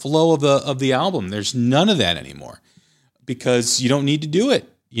 The flow of the album. There's none of that anymore because you don't need to do it.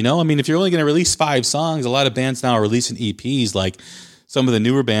 If you're only going to release 5 songs, a lot of bands now are releasing EPs. Like some of the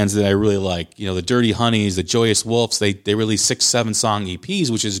newer bands that I really like, the Dirty Honeys, the Joyous Wolves, they release 6-7 song EPs,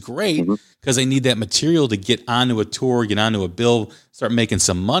 which is great because they need that material to get onto a tour, get onto a bill, start making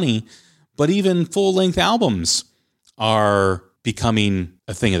some money. But even full-length albums are becoming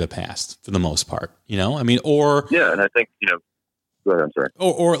a thing of the past for the most part, and I think, go ahead, I'm sorry.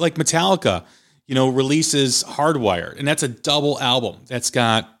 Or like Metallica, releases Hardwired, and that's a double album. That's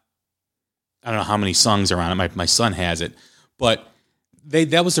got, I don't know how many songs are on it. My son has it, but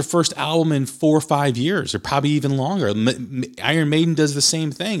that was their first album in 4 or 5 years, or probably even longer. Iron Maiden does the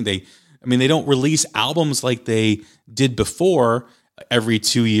same thing. They don't release albums like they did before every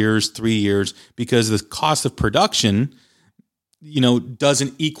 2 years, 3 years, because the cost of production,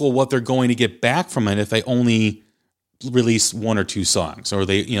 doesn't equal what they're going to get back from it if they only release 1 or 2 songs, or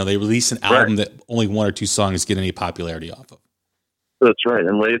they release an album that only 1 or 2 songs get any popularity off of. That's right.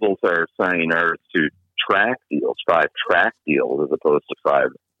 And labels are signing artists to track deals, 5-track deals, as opposed to 5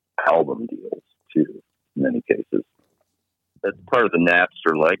 album deals, too, in many cases. That's part of the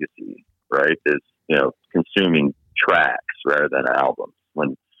Napster legacy, right? Is, consuming tracks rather than albums.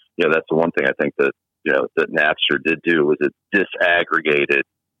 When, that's the one thing I think that, that Napster did do, was it disaggregated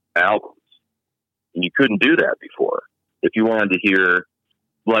albums. And you couldn't do that before. If you wanted to hear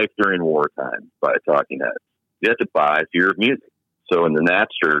Life During Wartime by Talking Heads, you had to buy your music. So in the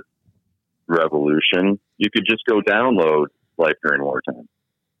Napster revolution, you could just go download Life During Wartime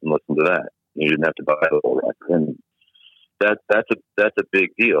and listen to that. You didn't have to buy the whole record. And that's a big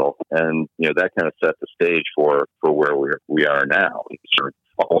deal. And, that kind of set the stage for where we are now. It's sort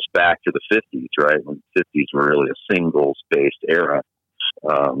of almost back to the 50s, right? When the 50s were really a singles-based era.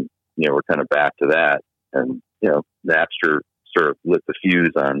 We're kind of back to that. And, Napster sort of lit the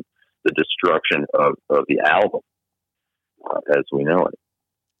fuse on the destruction of the album as we know it.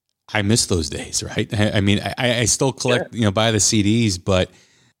 I miss those days, right? I still collect, buy the CDs, but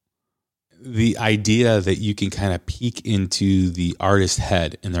the idea that you can kind of peek into the artist's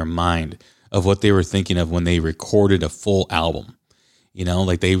head and their mind of what they were thinking of when they recorded a full album,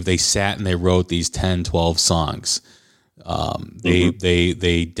 like they sat and they wrote these 10, 12 songs. They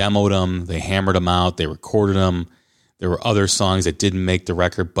demoed them, they hammered them out, they recorded them. There were other songs that didn't make the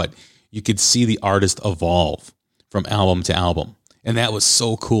record, but you could see the artist evolve from album to album. And that was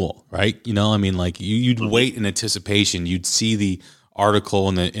so cool, right? You'd wait in anticipation. You'd see the article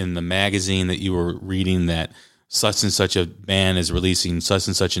in the magazine that you were reading that such and such a band is releasing such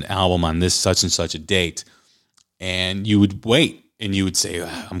and such an album on this such and such a date. And you would wait and you would say,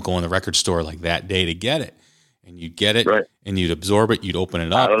 I'm going to the record store like that day to get it. And you'd get it, right, and you'd absorb it. You'd open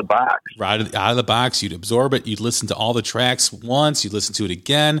it up out of the box. Right out of the box. You'd absorb it. You'd listen to all the tracks once. You'd listen to it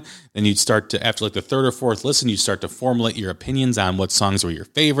again. Then you'd start to, after like the third or fourth listen, you'd start to formulate your opinions on what songs were your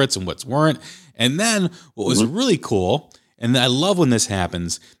favorites and what weren't. And then what was really cool, and I love when this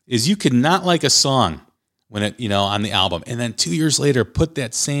happens, is you could not like a song when it, on the album, and then 2 years later put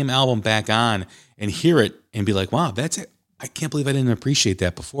that same album back on and hear it and be like, wow, that's it. I can't believe I didn't appreciate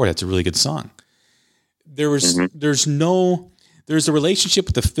that before. That's a really good song. There's a relationship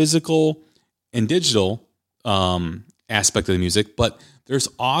with the physical and digital aspect of the music, but there's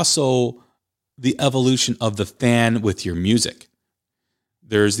also the evolution of the fan with your music.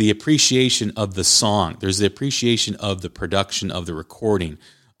 There's the appreciation of the song. There's the appreciation of the production of the recording,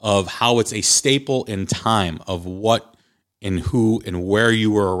 of how it's a staple in time of what and who and where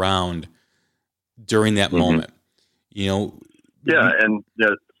you were around during that moment. And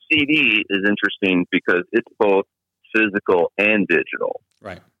CD is interesting because it's both physical and digital.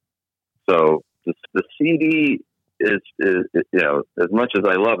 Right. So the CD is as much as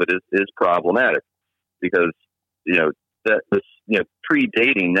I love it, is problematic because, that was,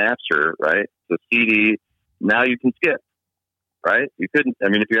 predating Napster, right? The CD, now you can skip, right? You couldn't,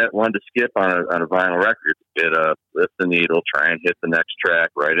 if you wanted to skip on a vinyl record, you could lift the needle, try and hit the next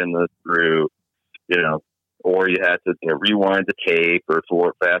track right in the groove, or you had to rewind the tape or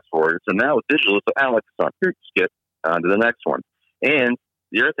fast forward. So now with digital, it's like a song, skip on to the next one. And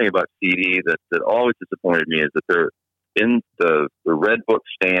the other thing about CD that always disappointed me is that they're in the Red Book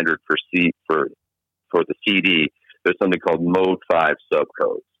standard for the CD. There's something called Mode 5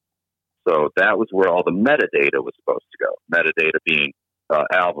 subcodes. So that was where all the metadata was supposed to go. Metadata being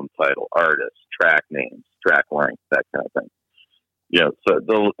album title, artist, track names, track length, that kind of thing. So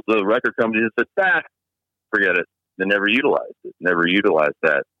the record company just said, forget it. They never utilized it. Never utilized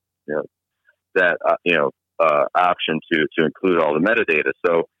that, option to include all the metadata.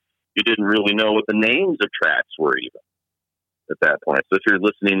 So you didn't really know what the names of tracks were even at that point. So if you're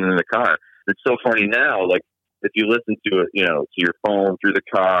listening in the car, it's so funny now. Like if you listen to it, to your phone through the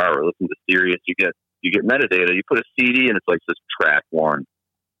car or listen to Sirius, you get metadata. You put a CD and it's like just track 1.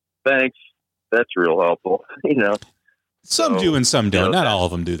 Thanks. That's real helpful. Some do and some don't. Not all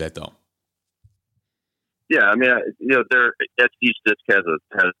of them do that though. Yeah, I mean, each disc has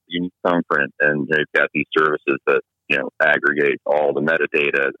a unique thumbprint, and they've got these services that aggregate all the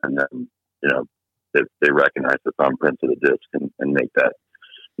metadata, and then they recognize the thumbprint of the disc and make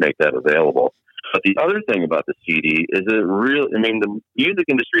that available. But the other thing about the CD is the music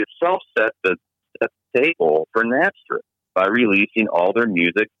industry itself set the table for Napster by releasing all their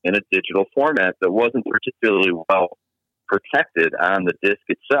music in a digital format that wasn't particularly well protected on the disc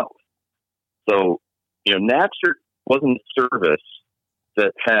itself. So, Napster wasn't a service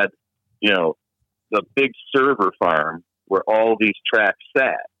that had, the big server farm where all these tracks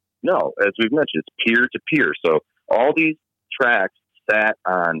sat. No, as we've mentioned, it's peer-to-peer. So all these tracks sat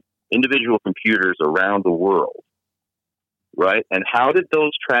on individual computers around the world, right? And how did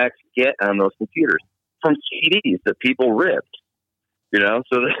those tracks get on those computers? From CDs that people ripped, So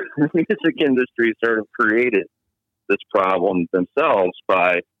the music industry sort of created this problem themselves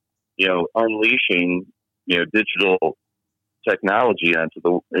by, unleashing, digital technology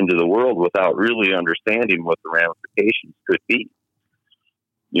into the world without really understanding what the ramifications could be,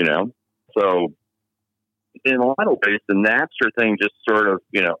 So in a lot of ways, the Napster thing just sort of,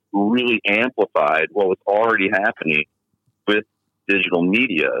 really amplified what was already happening with digital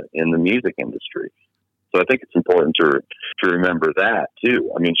media in the music industry. So I think it's important to remember that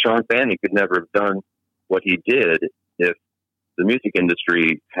too. I mean, Sean Fanning could never have done what he did if the music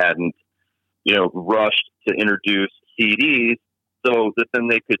industry hadn't, rushed to introduce CDs so that then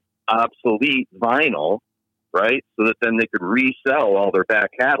they could obsolete vinyl, right? So that then they could resell all their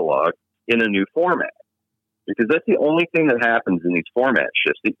back catalog in a new format. Because that's the only thing that happens in these format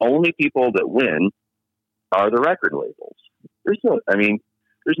shifts. The only people that win are the record labels. There's no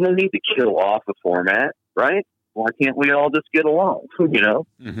need to kill off a format, right? Why can't we all just get along?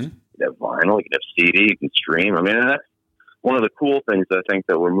 Mm-hmm. You have vinyl, you can have CD, you can stream. I mean, that's one of the cool things I think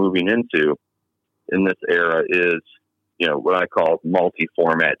that we're moving into in this era is, what I call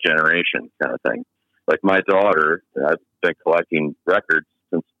multi-format generation kind of thing. Like my daughter, I've been collecting records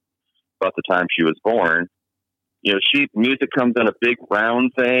since about the time she was born. Music comes on a big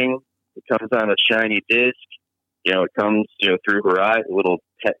round thing. It comes on a shiny disc. It comes, through her little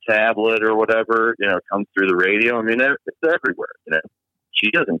tablet or whatever. It comes through the radio. I mean, it's everywhere.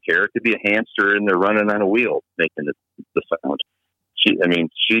 She doesn't care. It could be a hamster and they're running on a wheel making the sound.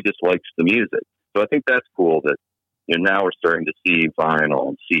 She just likes the music. So I think that's cool that, now we're starting to see vinyl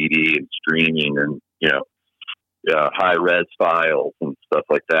and CD and streaming and, high res files and stuff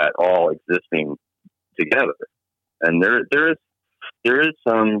like that all existing together. And there is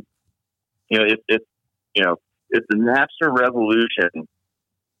some, if the Napster revolution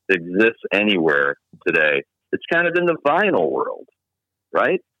exists anywhere today, it's kind of in the vinyl world,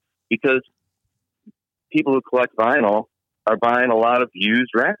 right? Because people who collect vinyl are buying a lot of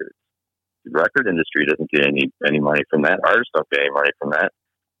used records. The record industry doesn't get any money from that. Artists don't get any money from that.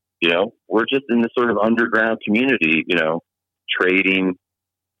 We're just in this sort of underground community, trading,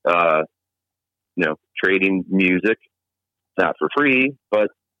 trading music, not for free,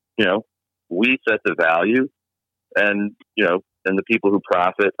 but, we set the value and the people who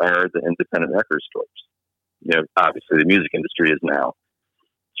profit are the independent record stores. Obviously the music industry is now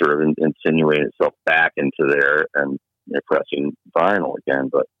sort of insinuating itself back into there and pressing vinyl again,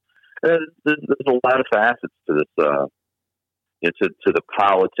 but there's a lot of facets to this, to the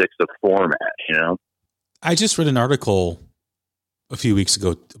politics of format, I just read an article a few weeks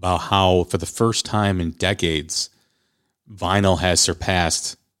ago about how for the first time in decades, vinyl has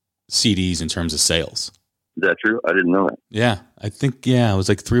surpassed CDs in terms of sales. Is that true? I didn't know that. Yeah, I think, it was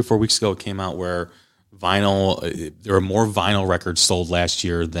like 3 or 4 weeks ago it came out where there were more vinyl records sold last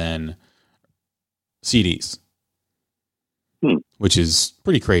year than CDs, which is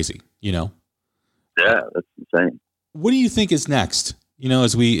pretty crazy, Yeah, that's insane. What do you think is next?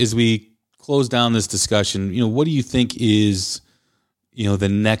 As we close down this discussion, what do you think is, the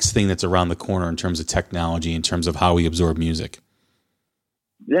next thing that's around the corner in terms of technology, in terms of how we absorb music?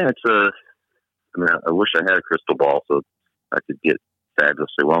 Yeah, I wish I had a crystal ball so I could get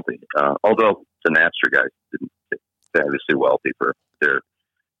fabulously wealthy. Although the Napster guys didn't get fabulously wealthy for their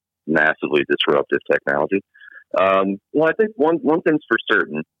massively disruptive technology. Well, I think one thing's for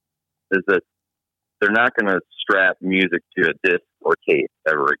certain is that they're not going to strap music to a disc or tape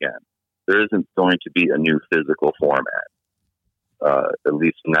ever again. There isn't going to be a new physical format, at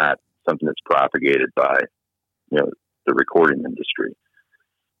least not something that's propagated by, the recording industry.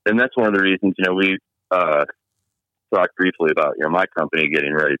 And that's one of the reasons, we talked briefly about, my company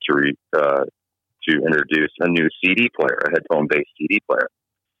getting ready to introduce a new CD player, a headphone-based CD player.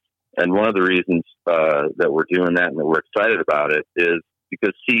 And one of the reasons that we're doing that and that we're excited about it is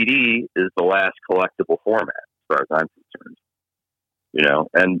because CD is the last collectible format, as far as I'm concerned.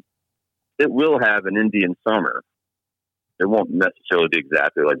 And it will have an Indian summer. It won't necessarily be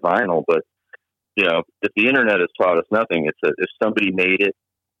exactly like vinyl, but if the internet has taught us nothing, it's if somebody made it,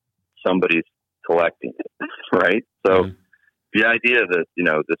 somebody's collecting it, right? So the idea that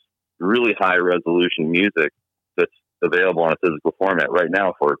this really high resolution music that's available on a physical format right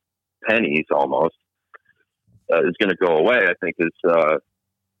now for pennies almost is going to go away. I think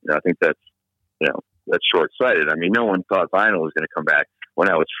I think that's short sighted. I mean, no one thought vinyl was going to come back when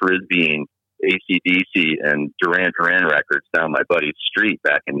I was frisbeeing AC/DC and Duran Duran records down my buddy's street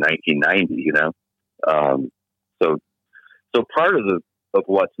back in 1990. So part of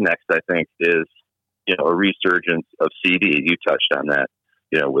what's next, I think, is a resurgence of CD. You touched on that,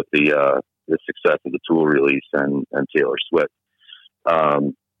 with the success of the Tool release and Taylor Swift.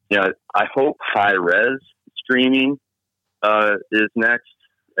 I hope high res streaming is next.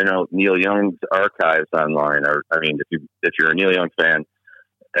 I know Neil Young's archives online are. I mean, if you're a Neil Young fan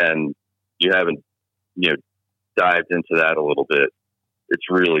and you haven't dived into that a little bit, it's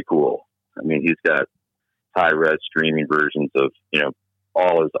really cool. I mean, he's got high res streaming versions of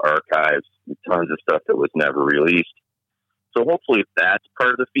all his archives, tons of stuff that was never released. So hopefully that's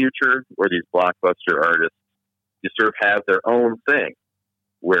part of the future, where these blockbuster artists just sort of have their own thing,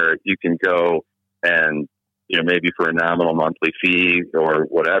 where you can go and maybe for a nominal monthly fee or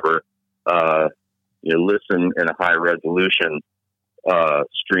whatever, listen in a high resolution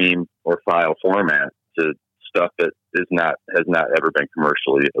stream or file format to stuff that has not ever been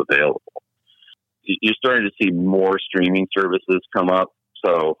commercially available. You're starting to see more streaming services come up,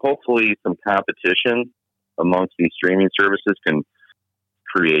 so hopefully some competition amongst these streaming services can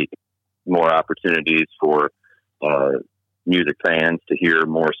create more opportunities for music fans to hear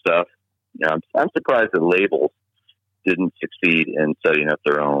more stuff. I'm surprised that labels didn't succeed in setting up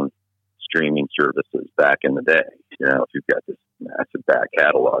their own streaming services back in the day. If you've got this massive back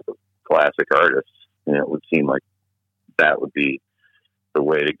catalog of classic artists, it would seem like that would be the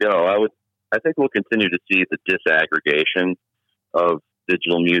way to go. I think we'll continue to see the disaggregation of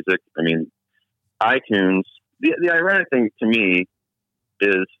digital music. I mean, iTunes, the ironic thing to me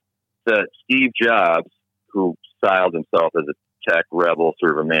is that Steve Jobs, who styled himself as a tech rebel,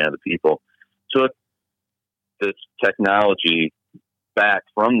 sort of a man of the people, took this technology back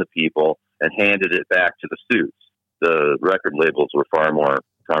from the people and handed it back to the suits. The record labels were far more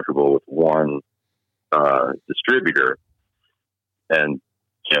comfortable with one distributor, and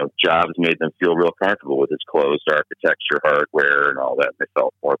Jobs made them feel real comfortable with his closed architecture hardware and all that. They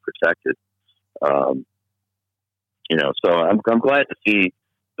felt more protected. So I'm glad to see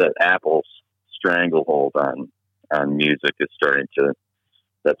that Apple's stranglehold on music is starting to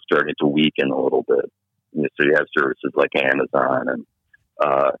weaken a little bit. So you have services like Amazon and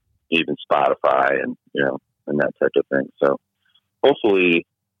even Spotify and that type of thing. So hopefully,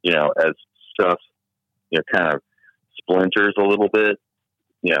 as stuff kind of splinters a little bit,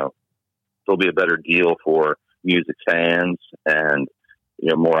 there'll be a better deal for music fans and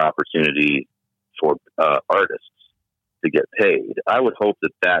more opportunity for artists to get paid. I would hope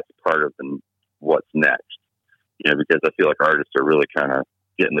that that's part of what's next, because I feel like artists are really kind of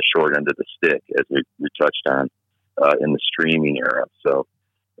getting the short end of the stick, as we touched on in the streaming era. So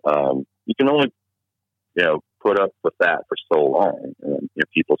you can only put up with that for so long, and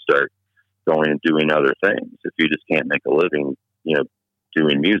people start going and doing other things. If you just can't make a living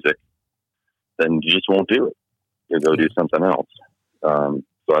doing music, then you just won't do it. You'll go do something else.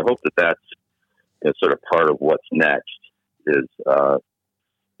 So I hope that that's sort of part of what's next is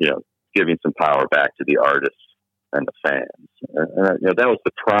giving some power back to the artists and the fans. And that was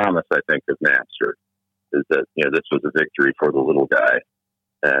the promise, I think, of Napster, is that this was a victory for the little guy,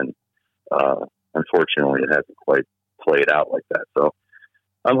 and unfortunately, it hasn't quite played out like that. So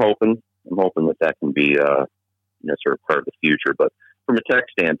I'm hoping that can be, sort of part of the future. But from a tech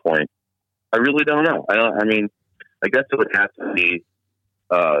standpoint, I really don't know. I guess it would have to be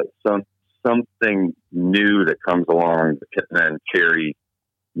something new that comes along that can then carry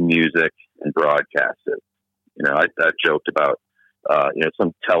music and broadcast it. I joked about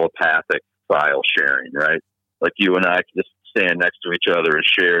some telepathic file sharing, right? Like you and I can just stand next to each other and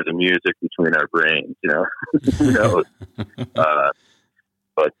share the music between our brains. Who knows?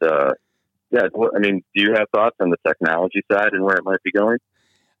 Yeah. Do you have thoughts on the technology side and where it might be going?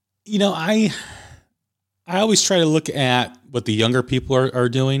 I always try to look at what the younger people are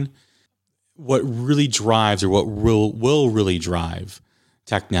doing. What really drives, or what will really drive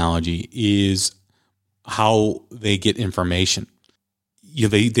technology, is how they get information.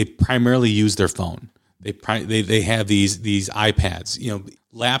 They primarily use their phone. They have these iPads.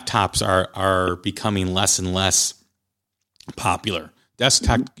 Laptops are becoming less and less popular.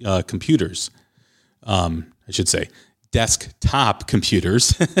 Desktop computers, I should say, desktop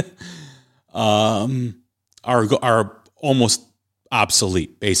computers are almost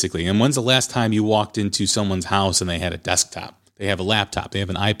obsolete, basically. And when's the last time you walked into someone's house and they had a desktop? They have a laptop, they have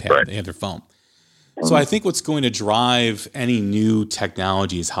an iPad, right. They have their phone. So I think what's going to drive any new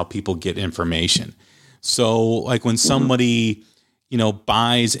technology is how people get information. So like when somebody,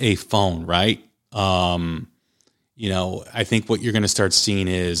 buys a phone, right? I think what you're going to start seeing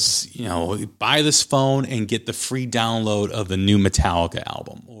is, buy this phone and get the free download of the new Metallica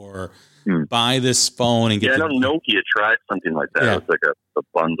album, or buy this phone and get. Yeah, I know Nokia tried something like that. Yeah. It was like a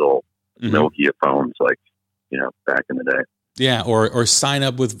bundle Nokia phones, back in the day. Yeah, or sign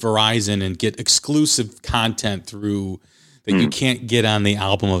up with Verizon and get exclusive content through that you can't get on the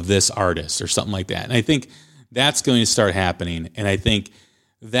album of this artist or something like that. And I think that's going to start happening. And I think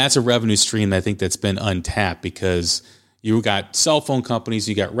that's a revenue stream that I think that's been untapped, because you got cell phone companies,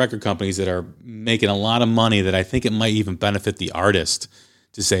 you got record companies that are making a lot of money, that I think it might even benefit the artist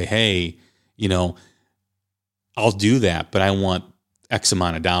to say, hey, I'll do that, but I want X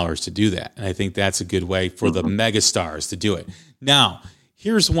amount of dollars to do that. And I think that's a good way for the mega stars to do it. Now,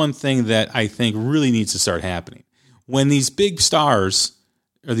 here's one thing that I think really needs to start happening. When these big stars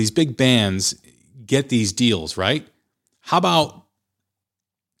or these big bands get these deals, right? How about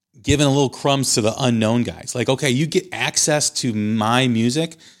giving a little crumbs to the unknown guys? Like, okay, you get access to my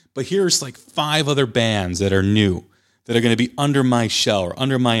music, but here's like 5 other bands that are new, that are going to be under my shell or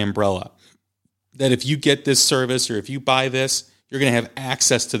under my umbrella, that if you get this service or if you buy this, you're going to have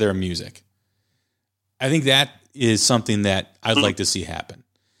access to their music. I think that is something that I'd like to see happen,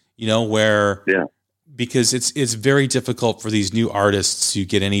 because it's very difficult for these new artists to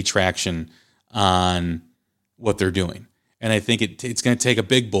get any traction on what they're doing. And I think it's going to take a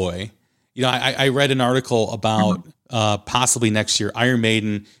big boy. I read an article about possibly next year, Iron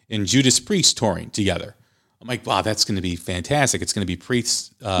Maiden and Judas Priest touring together. I'm like, wow, that's going to be fantastic. It's going to be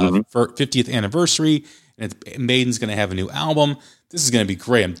Priest's 50th anniversary, and Maiden's going to have a new album. This is going to be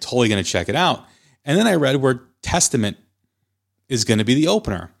great. I'm totally going to check it out. And then I read where Testament is going to be the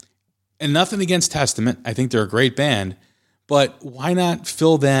opener. And nothing against Testament. I think they're a great band. But why not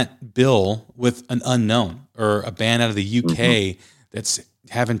fill that bill with an unknown or a band out of the UK that's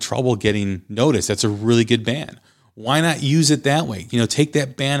having trouble getting noticed? That's a really good band. Why not use it that way? Take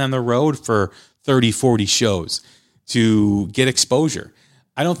that band on the road for 30, 40 shows to get exposure.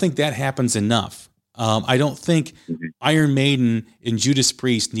 I don't think that happens enough. I don't think Iron Maiden and Judas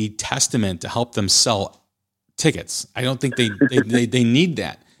Priest need Testament to help them sell tickets. I don't think they need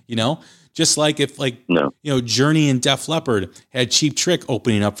that, just like if Journey and Def Leppard had Cheap Trick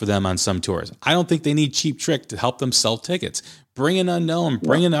opening up for them on some tours. I don't think they need Cheap Trick to help them sell tickets. Bring an unknown,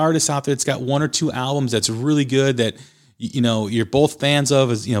 bring an artist out there that's got 1 or 2 albums that's really good, that you're both fans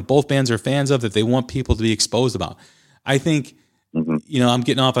of, both bands are fans of, that they want people to be exposed about. I think, I'm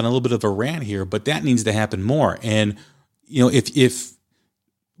getting off on a little bit of a rant here, but that needs to happen more. And, if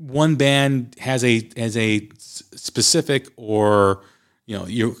one band has a specific, or,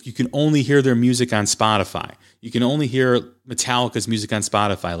 you can only hear their music on Spotify. You can only hear Metallica's music on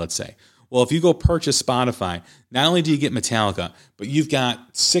Spotify, let's say. Well, if you go purchase Spotify, not only do you get Metallica, but you've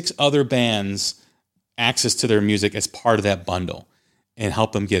got 6 other bands access to their music as part of that bundle, and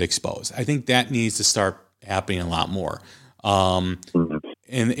help them get exposed. I think that needs to start happening a lot more. And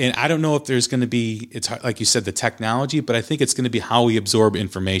I don't know if there's going to be, it's like you said, the technology, but I think it's going to be how we absorb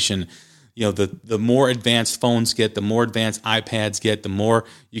information. The more advanced phones get, the more advanced iPads get, the more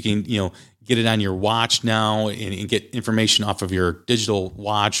you can, get it on your watch now and get information off of your digital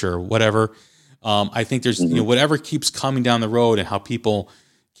watch or whatever. I think there's, whatever keeps coming down the road, and how people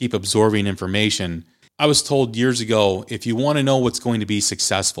keep absorbing information. I was told years ago, if you want to know what's going to be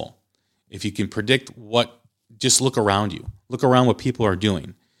successful, if you can predict just look around you. Look around what people are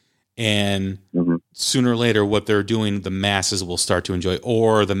doing. And sooner or later, what they're doing, the masses will start to enjoy,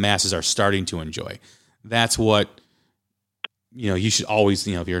 or the masses are starting to enjoy. That's what, you should always,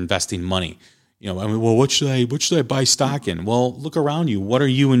 if you're investing money, well, what should I buy stock in? Well, look around you. What are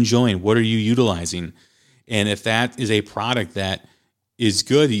you enjoying? What are you utilizing? And if that is a product that is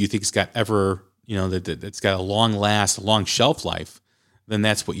good, that you think it's got that's got a long shelf life, then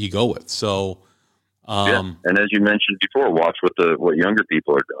that's what you go with. So, and as you mentioned before, watch what younger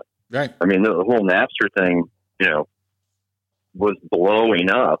people are doing. Right. I mean, the whole Napster thing, was blowing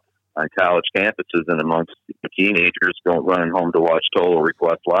up on college campuses and amongst teenagers running home to watch Total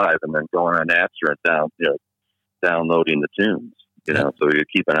Request Live and then going on Napster and downloading the tunes. So you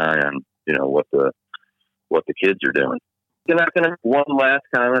keep an eye on what the kids are doing. Can I have one last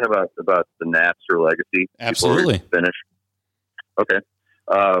comment about the Napster legacy? Absolutely. Before we finish. Okay.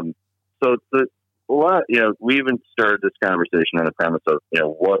 So we even started this conversation on the premise of,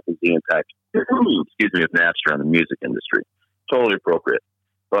 what is the impact, of Napster on the music industry? Totally appropriate.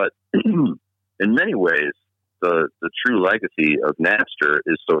 But in many ways, the true legacy of Napster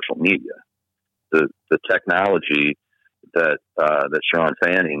is social media. The technology that Sean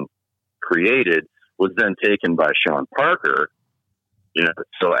Fanning created was then taken by Sean Parker.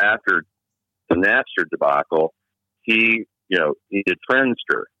 So after the Napster debacle, he did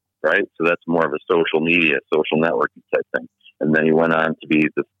Friendster, right? So that's more of a social media, social networking type thing. And then he went on to be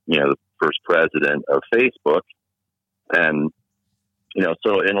the first president of Facebook. And,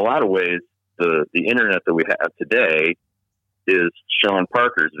 so in a lot of ways, the internet that we have today is Sean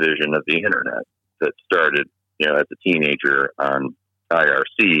Parker's vision of the internet that started, as a teenager on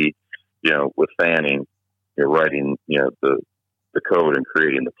IRC, with Fanning, writing, the code and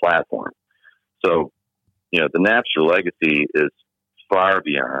creating the platform. So, the Napster legacy is far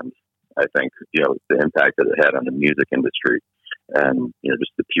beyond, I think, the impact that it had on the music industry and,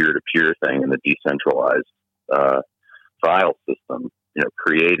 just the peer-to-peer thing and the decentralized file system,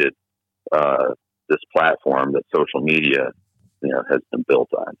 created this platform that social media, has been built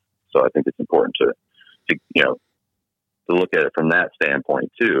on. So I think it's important to look at it from that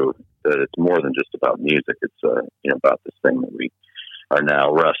standpoint too, that it's more than just about music. It's, about this thing that we are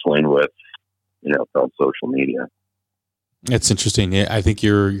now wrestling with, called social media. It's interesting. Yeah, I think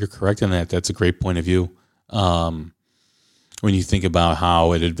you're correct on that. That's a great point of view. When you think about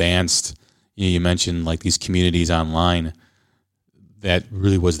how it advanced, you mentioned like these communities online, that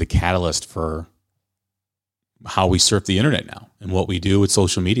really was the catalyst for how we surf the internet now and what we do with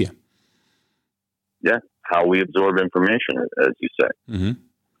social media. Yeah. How we absorb information, as you say. Mm-hmm.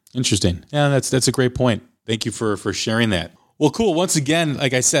 Interesting. Yeah, that's a great point. Thank you for sharing that. Well, cool. Once again,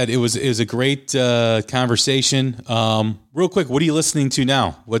 like I said, it was a great conversation. Real quick, what are you listening to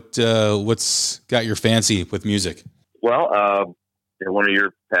now? What's got your fancy with music? Well, one of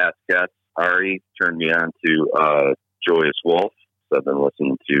your past guests, Ari, turned me on to Joyous Wolf. So I've been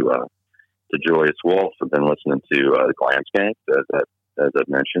listening to Joyous Wolf. I've been listening to Glam Skank, as I've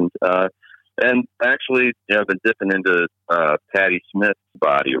mentioned. And actually, I've been dipping into Patti Smith's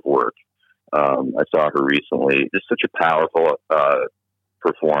body of work. I saw her recently. Just such a powerful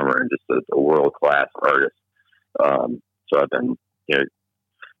performer and just a world-class artist. So I've been,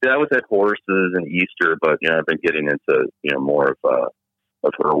 I was at Horses and Easter, but I've been getting into more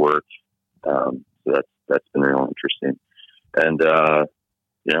of her work. So that's been real interesting. And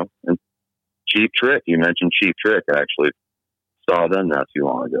and Cheap Trick. You mentioned Cheap Trick. I actually saw them not too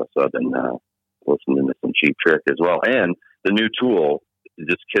long ago, so I've been listening to some Cheap Trick as well. And the new Tool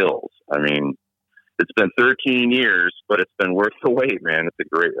just kills. I mean, it's been 13 years, but it's been worth the wait, man. It's a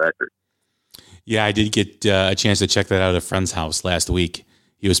great record. Yeah, I did get a chance to check that out at a friend's house last week.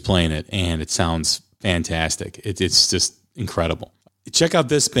 He was playing it, and it sounds fantastic. It's just incredible. Check out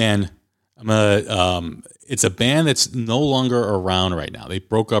this band. It's a band that's no longer around right now. They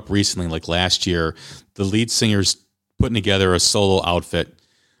broke up recently, like last year. The lead singer's putting together a solo outfit.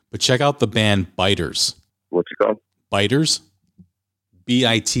 But check out the band Biters. What's it called? Biters.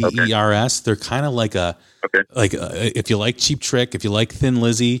 Biters. Okay. They're kind of like if you like Cheap Trick, if you like Thin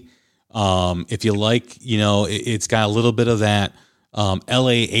Lizzy, if you like, it's got a little bit of that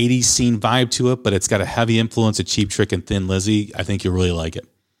LA 80s scene vibe to it, but it's got a heavy influence of Cheap Trick and Thin Lizzy. I think you'll really like it.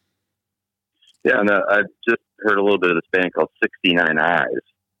 Yeah, and I just heard a little bit of this band called 69 Eyes.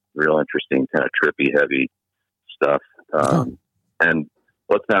 Real interesting, kind of trippy, heavy stuff. And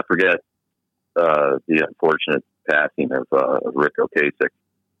let's not forget the unfortunate passing of Rick Ocasek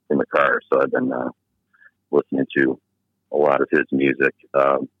in the car. So I've been listening to a lot of his music.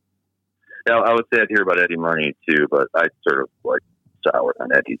 Now, I would say I'd hear about Eddie Money too, but I sort of like soured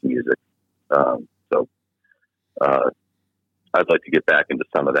on Eddie's music. So I'd like to get back into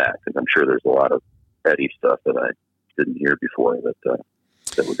some of that because I'm sure there's a lot of Eddie stuff that I didn't hear before that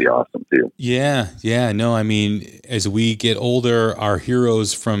would be awesome too. Yeah. No, I mean, as we get older, our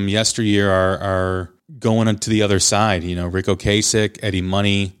heroes from yesteryear are going on to the other side. You know, Rick Ocasek, Eddie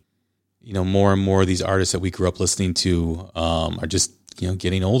Money. You know, more and more of these artists that we grew up listening to are just, you know,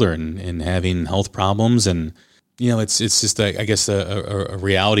 getting older and having health problems. And, you know, it's just, I guess, a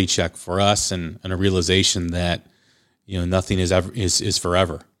reality check for us and a realization that, you know, nothing is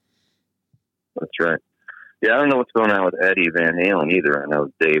forever. That's right. Yeah, I don't know what's going on with Eddie Van Halen either. I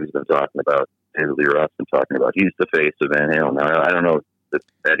know Dave's been talking about, David Lee Roth's been talking about, he's the face of Van Halen. Now, I don't know if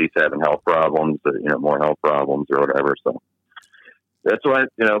Eddie's having health problems, you know, more health problems or whatever. So that's why,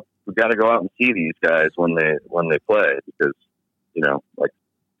 you know, we've got to go out and see these guys when they play because, you know, like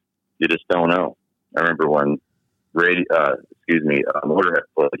you just don't know. I remember when Motorhead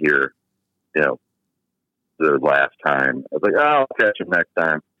played here, you know, the last time. I was like, oh, I'll catch him next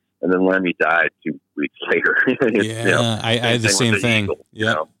time. And then Lemmy died 2 weeks later. Yeah, you know, I had the same thing.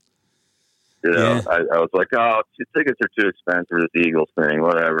 Yeah. You know, I was like, oh, tickets are too expensive for this Eagles thing,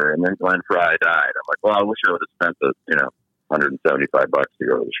 whatever. And then Glenn Frey died. I'm like, well, I wish I would have spent the, you know, $175 to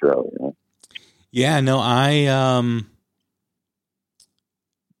go to the show. You know? Yeah, no,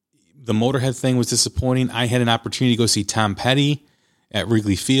 the Motorhead thing was disappointing. I had an opportunity to go see Tom Petty at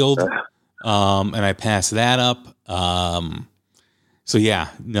Wrigley Field, and I passed that up. So yeah,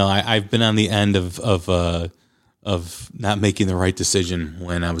 no, I've been on the end of not making the right decision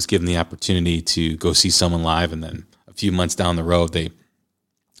when I was given the opportunity to go see someone live, and then a few months down the road, they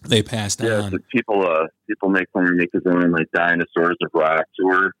passed on. Yeah, so people make fun of me because I'm in like Dinosaurs of Rock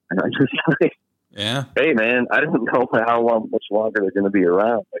tour, and I'm just like, yeah, hey man, I don't know much longer they're going to be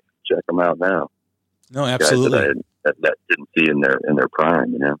around. Like, check them out now. No, absolutely. Guys that didn't see in their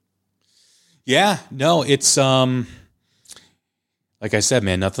prime, you know. Yeah, no, it's like I said,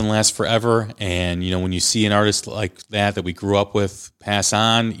 man, nothing lasts forever. And, you know, when you see an artist like that we grew up with pass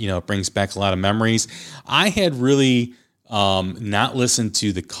on, you know, it brings back a lot of memories. I had really not listened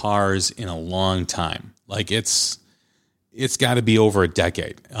to the Cars in a long time. Like it's got to be over a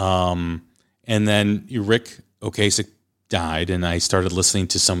decade. And then Rick Ocasek died, and I started listening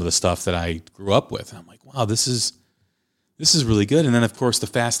to some of the stuff that I grew up with. And I'm like, wow, this is really good. And then, of course, the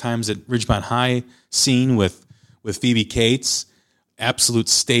Fast Times at Ridgemont High scene with Phoebe Cates, absolute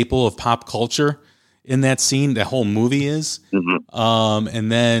staple of pop culture in that scene. That whole movie is. Mm-hmm.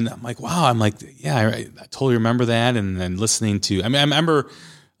 And then I'm like, wow. I totally remember that. And then listening to, I remember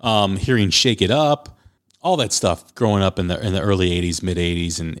hearing "Shake It Up," all that stuff growing up in the early '80s, mid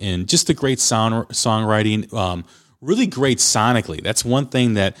 '80s, and just the great songwriting. Really great sonically. That's one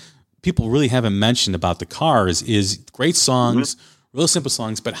thing that people really haven't mentioned about the Cars is great songs. Mm-hmm. Real simple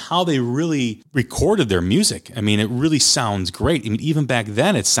songs, but how they really recorded their music. I mean, it really sounds great. I mean, even back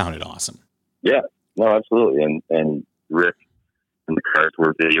then, it sounded awesome. Yeah, no, absolutely. And Rick and the Cars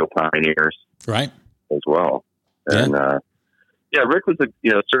were video pioneers, right, as well. And Rick was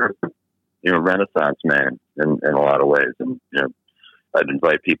sort of Renaissance man in a lot of ways. And I'd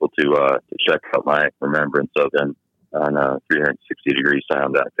invite people to check out my remembrance of him on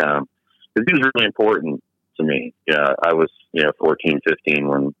 360degreesound.com because he was really important to me. I was 14, 15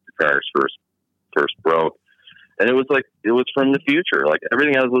 when the Cars first broke, and it was from the future. Like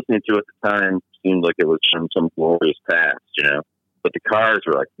everything I was listening to at the time seemed like it was from some glorious past, But the Cars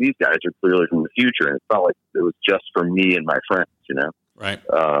were like, these guys are clearly from the future, and it felt like it was just for me and my friends, Right.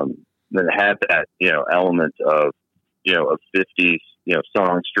 Then it had that element of 50s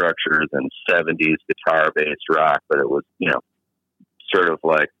song structures and 70s guitar based rock, but it was sort of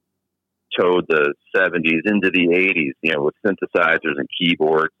like towed the 70s into the 80s, with synthesizers and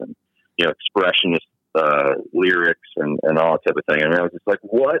keyboards and, expressionist lyrics and all that type of thing. I mean, I was just like,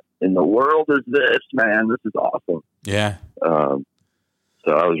 what in the world is this, man? This is awesome. Yeah. So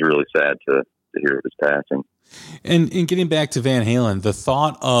I was really sad to hear of his passing. And getting back to Van Halen, the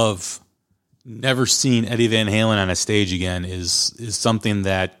thought of never seeing Eddie Van Halen on a stage again is something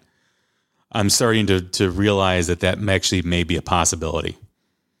that I'm starting to realize that actually may be a possibility.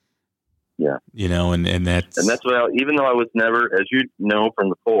 Yeah. And that's why, even though I was never, as you know from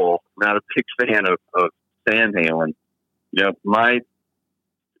the poll, not a big fan of Van Halen, my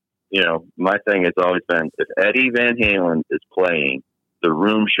thing has always been, if Eddie Van Halen is playing, the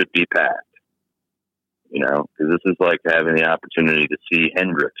room should be packed. Because this is like having the opportunity to see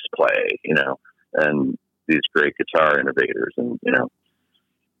Hendrix play, and these great guitar innovators. And,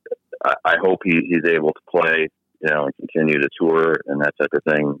 I hope he's able to play, and continue to tour and that type of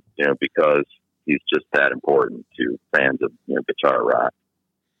thing, because he's just that important to fans of, guitar rock.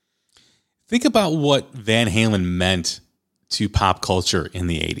 Think about what Van Halen meant to pop culture in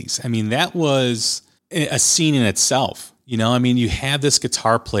the 80s. I mean, that was a scene in itself. You have this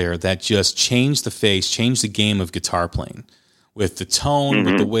guitar player that just changed the game of guitar playing with the tone,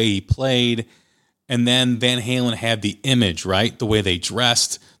 with the way he played. And then Van Halen had the image, right? The way they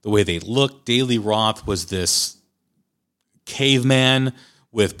dressed, the way they looked. Daily Roth was this caveman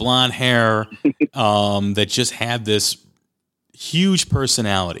with blonde hair that just had this huge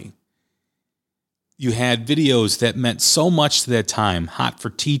personality. You had videos that meant so much to that time. Hot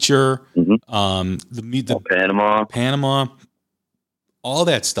for Teacher, Panama, all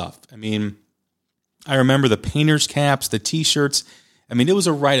that stuff. I mean, I remember the painter's caps, the T-shirts. I mean, it was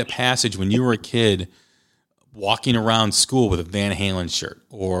a rite of passage when you were a kid walking around school with a Van Halen shirt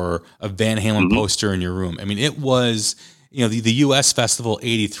or a Van Halen poster in your room. I mean, it was, the U.S. Festival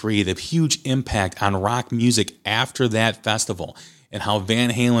 83, the huge impact on rock music after that festival, and how Van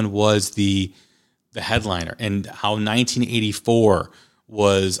Halen was the headliner, and how 1984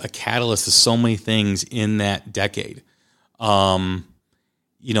 was a catalyst to so many things in that decade. From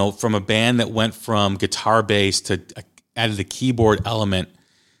a band that went from guitar bass to added a keyboard element,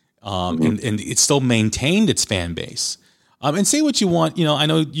 and it still maintained its fan base. And say what you want, I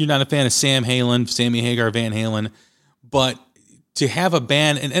know you're not a fan of Sammy Hagar, Van Halen, but to have a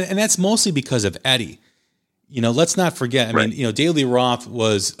band, and that's mostly because of Eddie. Let's not forget, I mean, Daily Roth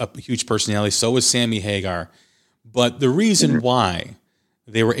was a huge personality, so was Sammy Hagar. But the reason why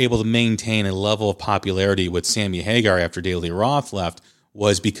they were able to maintain a level of popularity with Sammy Hagar after Daily Roth left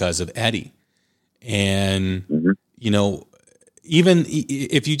was because of Eddie. And, even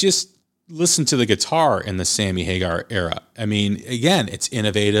if you just listen to the guitar in the Sammy Hagar era, I mean, again, it's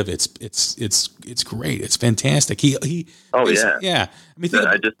innovative. It's great. It's fantastic. Yeah. I mean,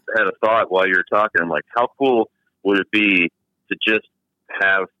 I just had a thought while you were talking. I'm like, how cool would it be to just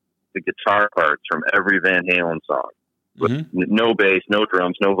have the guitar parts from every Van Halen song with no bass, no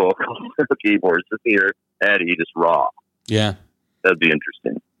drums, no vocals, no keyboards, just hear Eddie just raw. Yeah. That'd be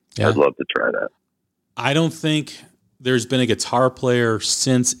interesting. Yeah. I'd love to try that. I don't think there's been a guitar player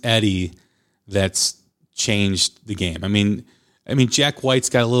since Eddie that's changed the game. I mean, Jack White's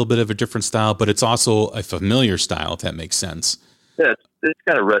got a little bit of a different style, but it's also a familiar style, if that makes sense. Yeah, it's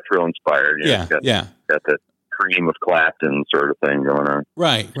kind of retro inspired. Got that Cream of Clapton sort of thing going on.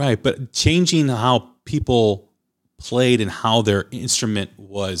 Right. But changing how people played and how their instrument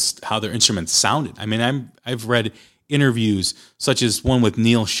sounded. I mean, I've read interviews such as one with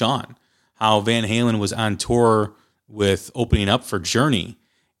Neil Schon, how Van Halen was on tour with opening up for Journey,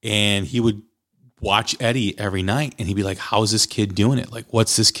 and he would watch Eddie every night, and he'd be like, how's this kid doing it? Like,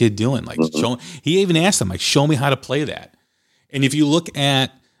 what's this kid doing? Like, he even asked him, like, show me how to play that. And if you look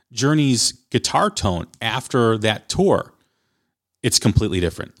at Journey's guitar tone after that tour, it's completely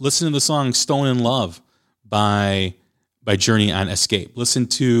different. Listen to the song Stone in Love by Journey on Escape. Listen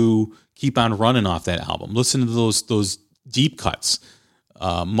to Keep on Running off that album. Listen to those deep cuts,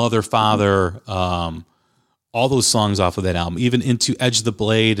 Mother, Father, all those songs off of that album, even into Edge of the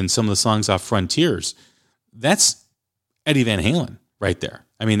Blade and some of the songs off Frontiers. That's Eddie Van Halen right there.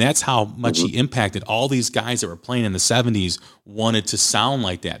 I mean, that's how much he impacted. All these guys that were playing in the 70s wanted to sound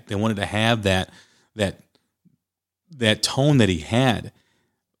like that. They wanted to have that tone that he had.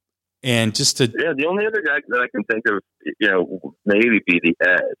 And just to... Yeah, the only other guy that I can think of, maybe be the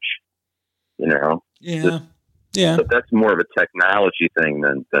Edge, Yeah. But that's more of a technology thing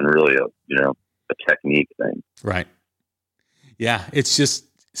than really a technique thing. Right. Yeah. It's just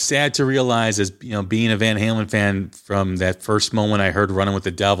sad to realize, as being a Van Halen fan from that first moment I heard Running with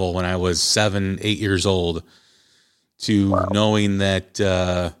the Devil when I was 7-8 years old, to knowing that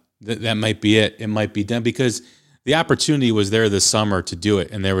that might be it. It might be done, because the opportunity was there this summer to do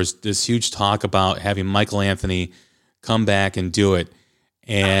it. And there was this huge talk about having Michael Anthony come back and do it.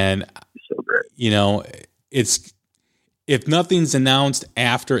 And, so great. It's, if nothing's announced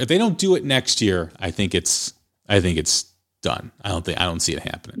after, if they don't do it next year, I think it's done. I don't see it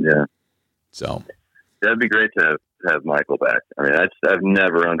happening. Yeah. So that'd be great to have Michael back. I mean, I've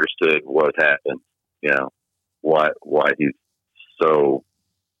never understood what happened. Why he's so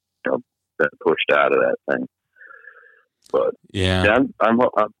been pushed out of that thing. But I'm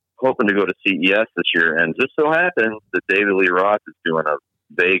hoping to go to CES this year, and just so happens that David Lee Roth is doing a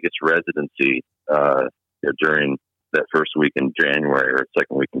Vegas residency during that first week in January or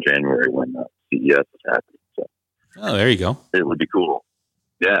second week in January when CES is happening. So, there you go. It would be cool.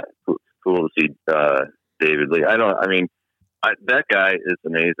 Yeah, cool to see David Lee. That guy is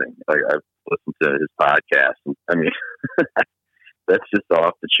amazing. Like, listen to his podcast. I mean, that's just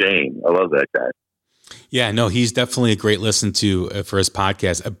off the chain. I love that guy. Yeah, no, he's definitely a great listen to for his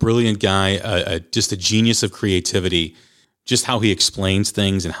podcast. A brilliant guy, just a genius of creativity. Just how he explains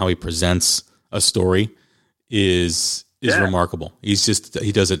things and how he presents a story is remarkable. He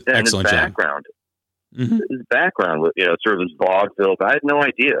does an excellent job. Background. Mm-hmm. His background, sort of his vaudeville. I had no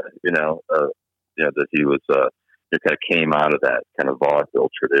idea, that he was, kind of came out of that kind of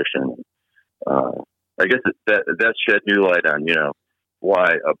vaudeville tradition. I guess that shed new light on,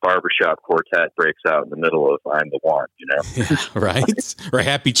 why a barbershop quartet breaks out in the middle of "I'm the One," Yeah, right? Or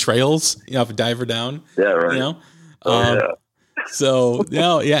 "Happy Trails," off Diver Down. Yeah, right. Yeah. So,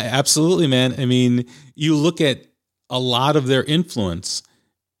 yeah, absolutely, man. I mean, you look at a lot of their influence,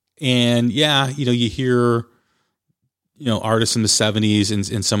 and you hear, artists in the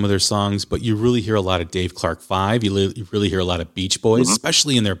 70s in some of their songs, but you really hear a lot of Dave Clark 5. You really hear a lot of Beach Boys, mm-hmm.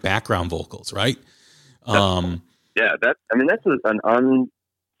 especially in their background vocals, right? That's an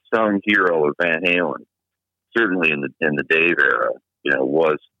unsung hero of Van Halen. Certainly in the Dave era,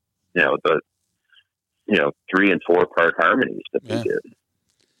 was the 3 and 4 part harmonies that they did.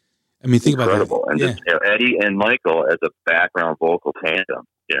 I mean, think incredible. About that. And just, Eddie and Michael as a background vocal tandem,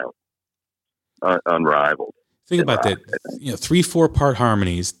 unrivaled. Think about that. 3-4 part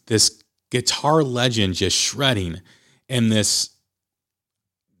harmonies, this guitar legend just shredding, and this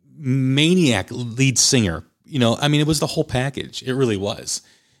maniac lead singer. It was the whole package. It really was.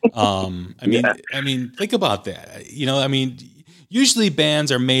 I mean, think about that. Usually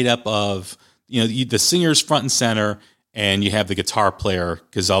bands are made up of, the singer's front and center, and you have the guitar player,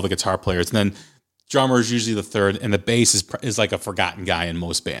 because all the guitar players, and then drummer is usually the third, and the bass is like a forgotten guy in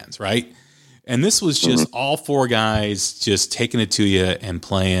most bands, right? And this was just mm-hmm. all 4 guys just taking it to you and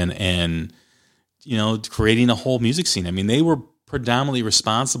playing and, creating a whole music scene. I mean, they were predominantly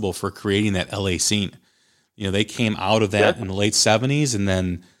responsible for creating that LA scene. They came out of that in the late 70s, and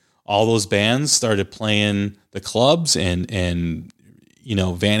then all those bands started playing the clubs, and Van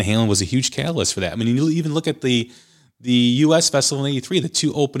Halen was a huge catalyst for that. I mean, you even look at the U.S. Festival in '83, the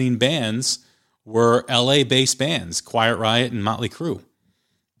 2 opening bands were LA-based bands, Quiet Riot and Motley Crue.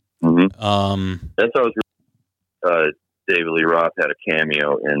 Mm-hmm. That's how David Lee Roth had a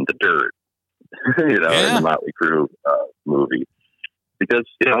cameo in The Dirt, in the Motley Crue movie. Because,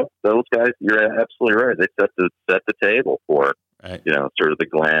 those guys, you're absolutely right. They set the table for, sort of the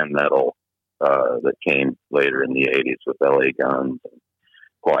glam metal that came later in the 80s with LA Guns and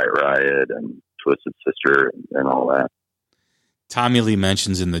Quiet Riot and Twisted Sister and all that. Tommy Lee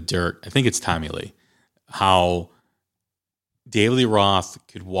mentions in The Dirt, I think it's Tommy Lee, how David Lee Roth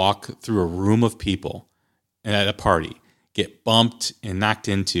could walk through a room of people at a party, get bumped and knocked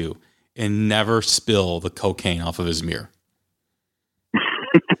into, and never spill the cocaine off of his mirror.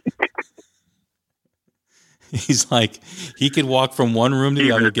 He's like, he could walk from one room to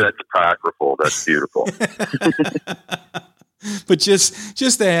the other. That's apocryphal. That's beautiful. But just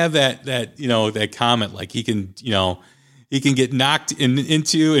to have that comment, like he can get knocked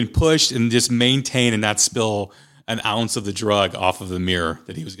into and pushed and just maintain and not spill an ounce of the drug off of the mirror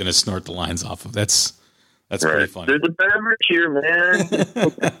that he was going to snort the lines off of. That's right. Pretty funny. There's a beverage here, man.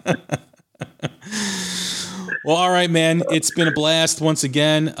 Well, all right, man. It's been a blast once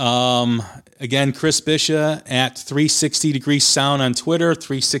again. Again, Chris Bisha at 360 Degree Sound on Twitter,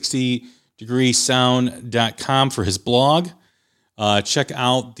 360degreesound.com for his blog. Check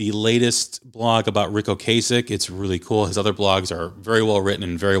out the latest blog about Rick Ocasek. It's really cool. His other blogs are very well written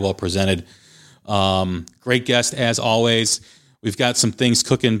and very well presented. Great guest, as always. We've got some things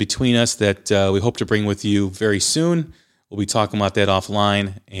cooking between us that we hope to bring with you very soon. We'll be talking about that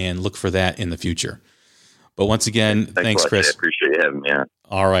offline, and look for that in the future. But once again, thanks Chris. I appreciate you having me on.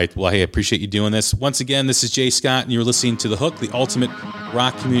 All right. Well, hey, I appreciate you doing this. Once again, this is Jay Scott, and you're listening to The Hook, the Ultimate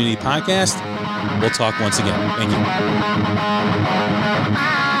Rock Community Podcast. We'll talk once again. Thank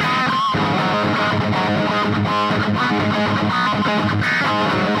you.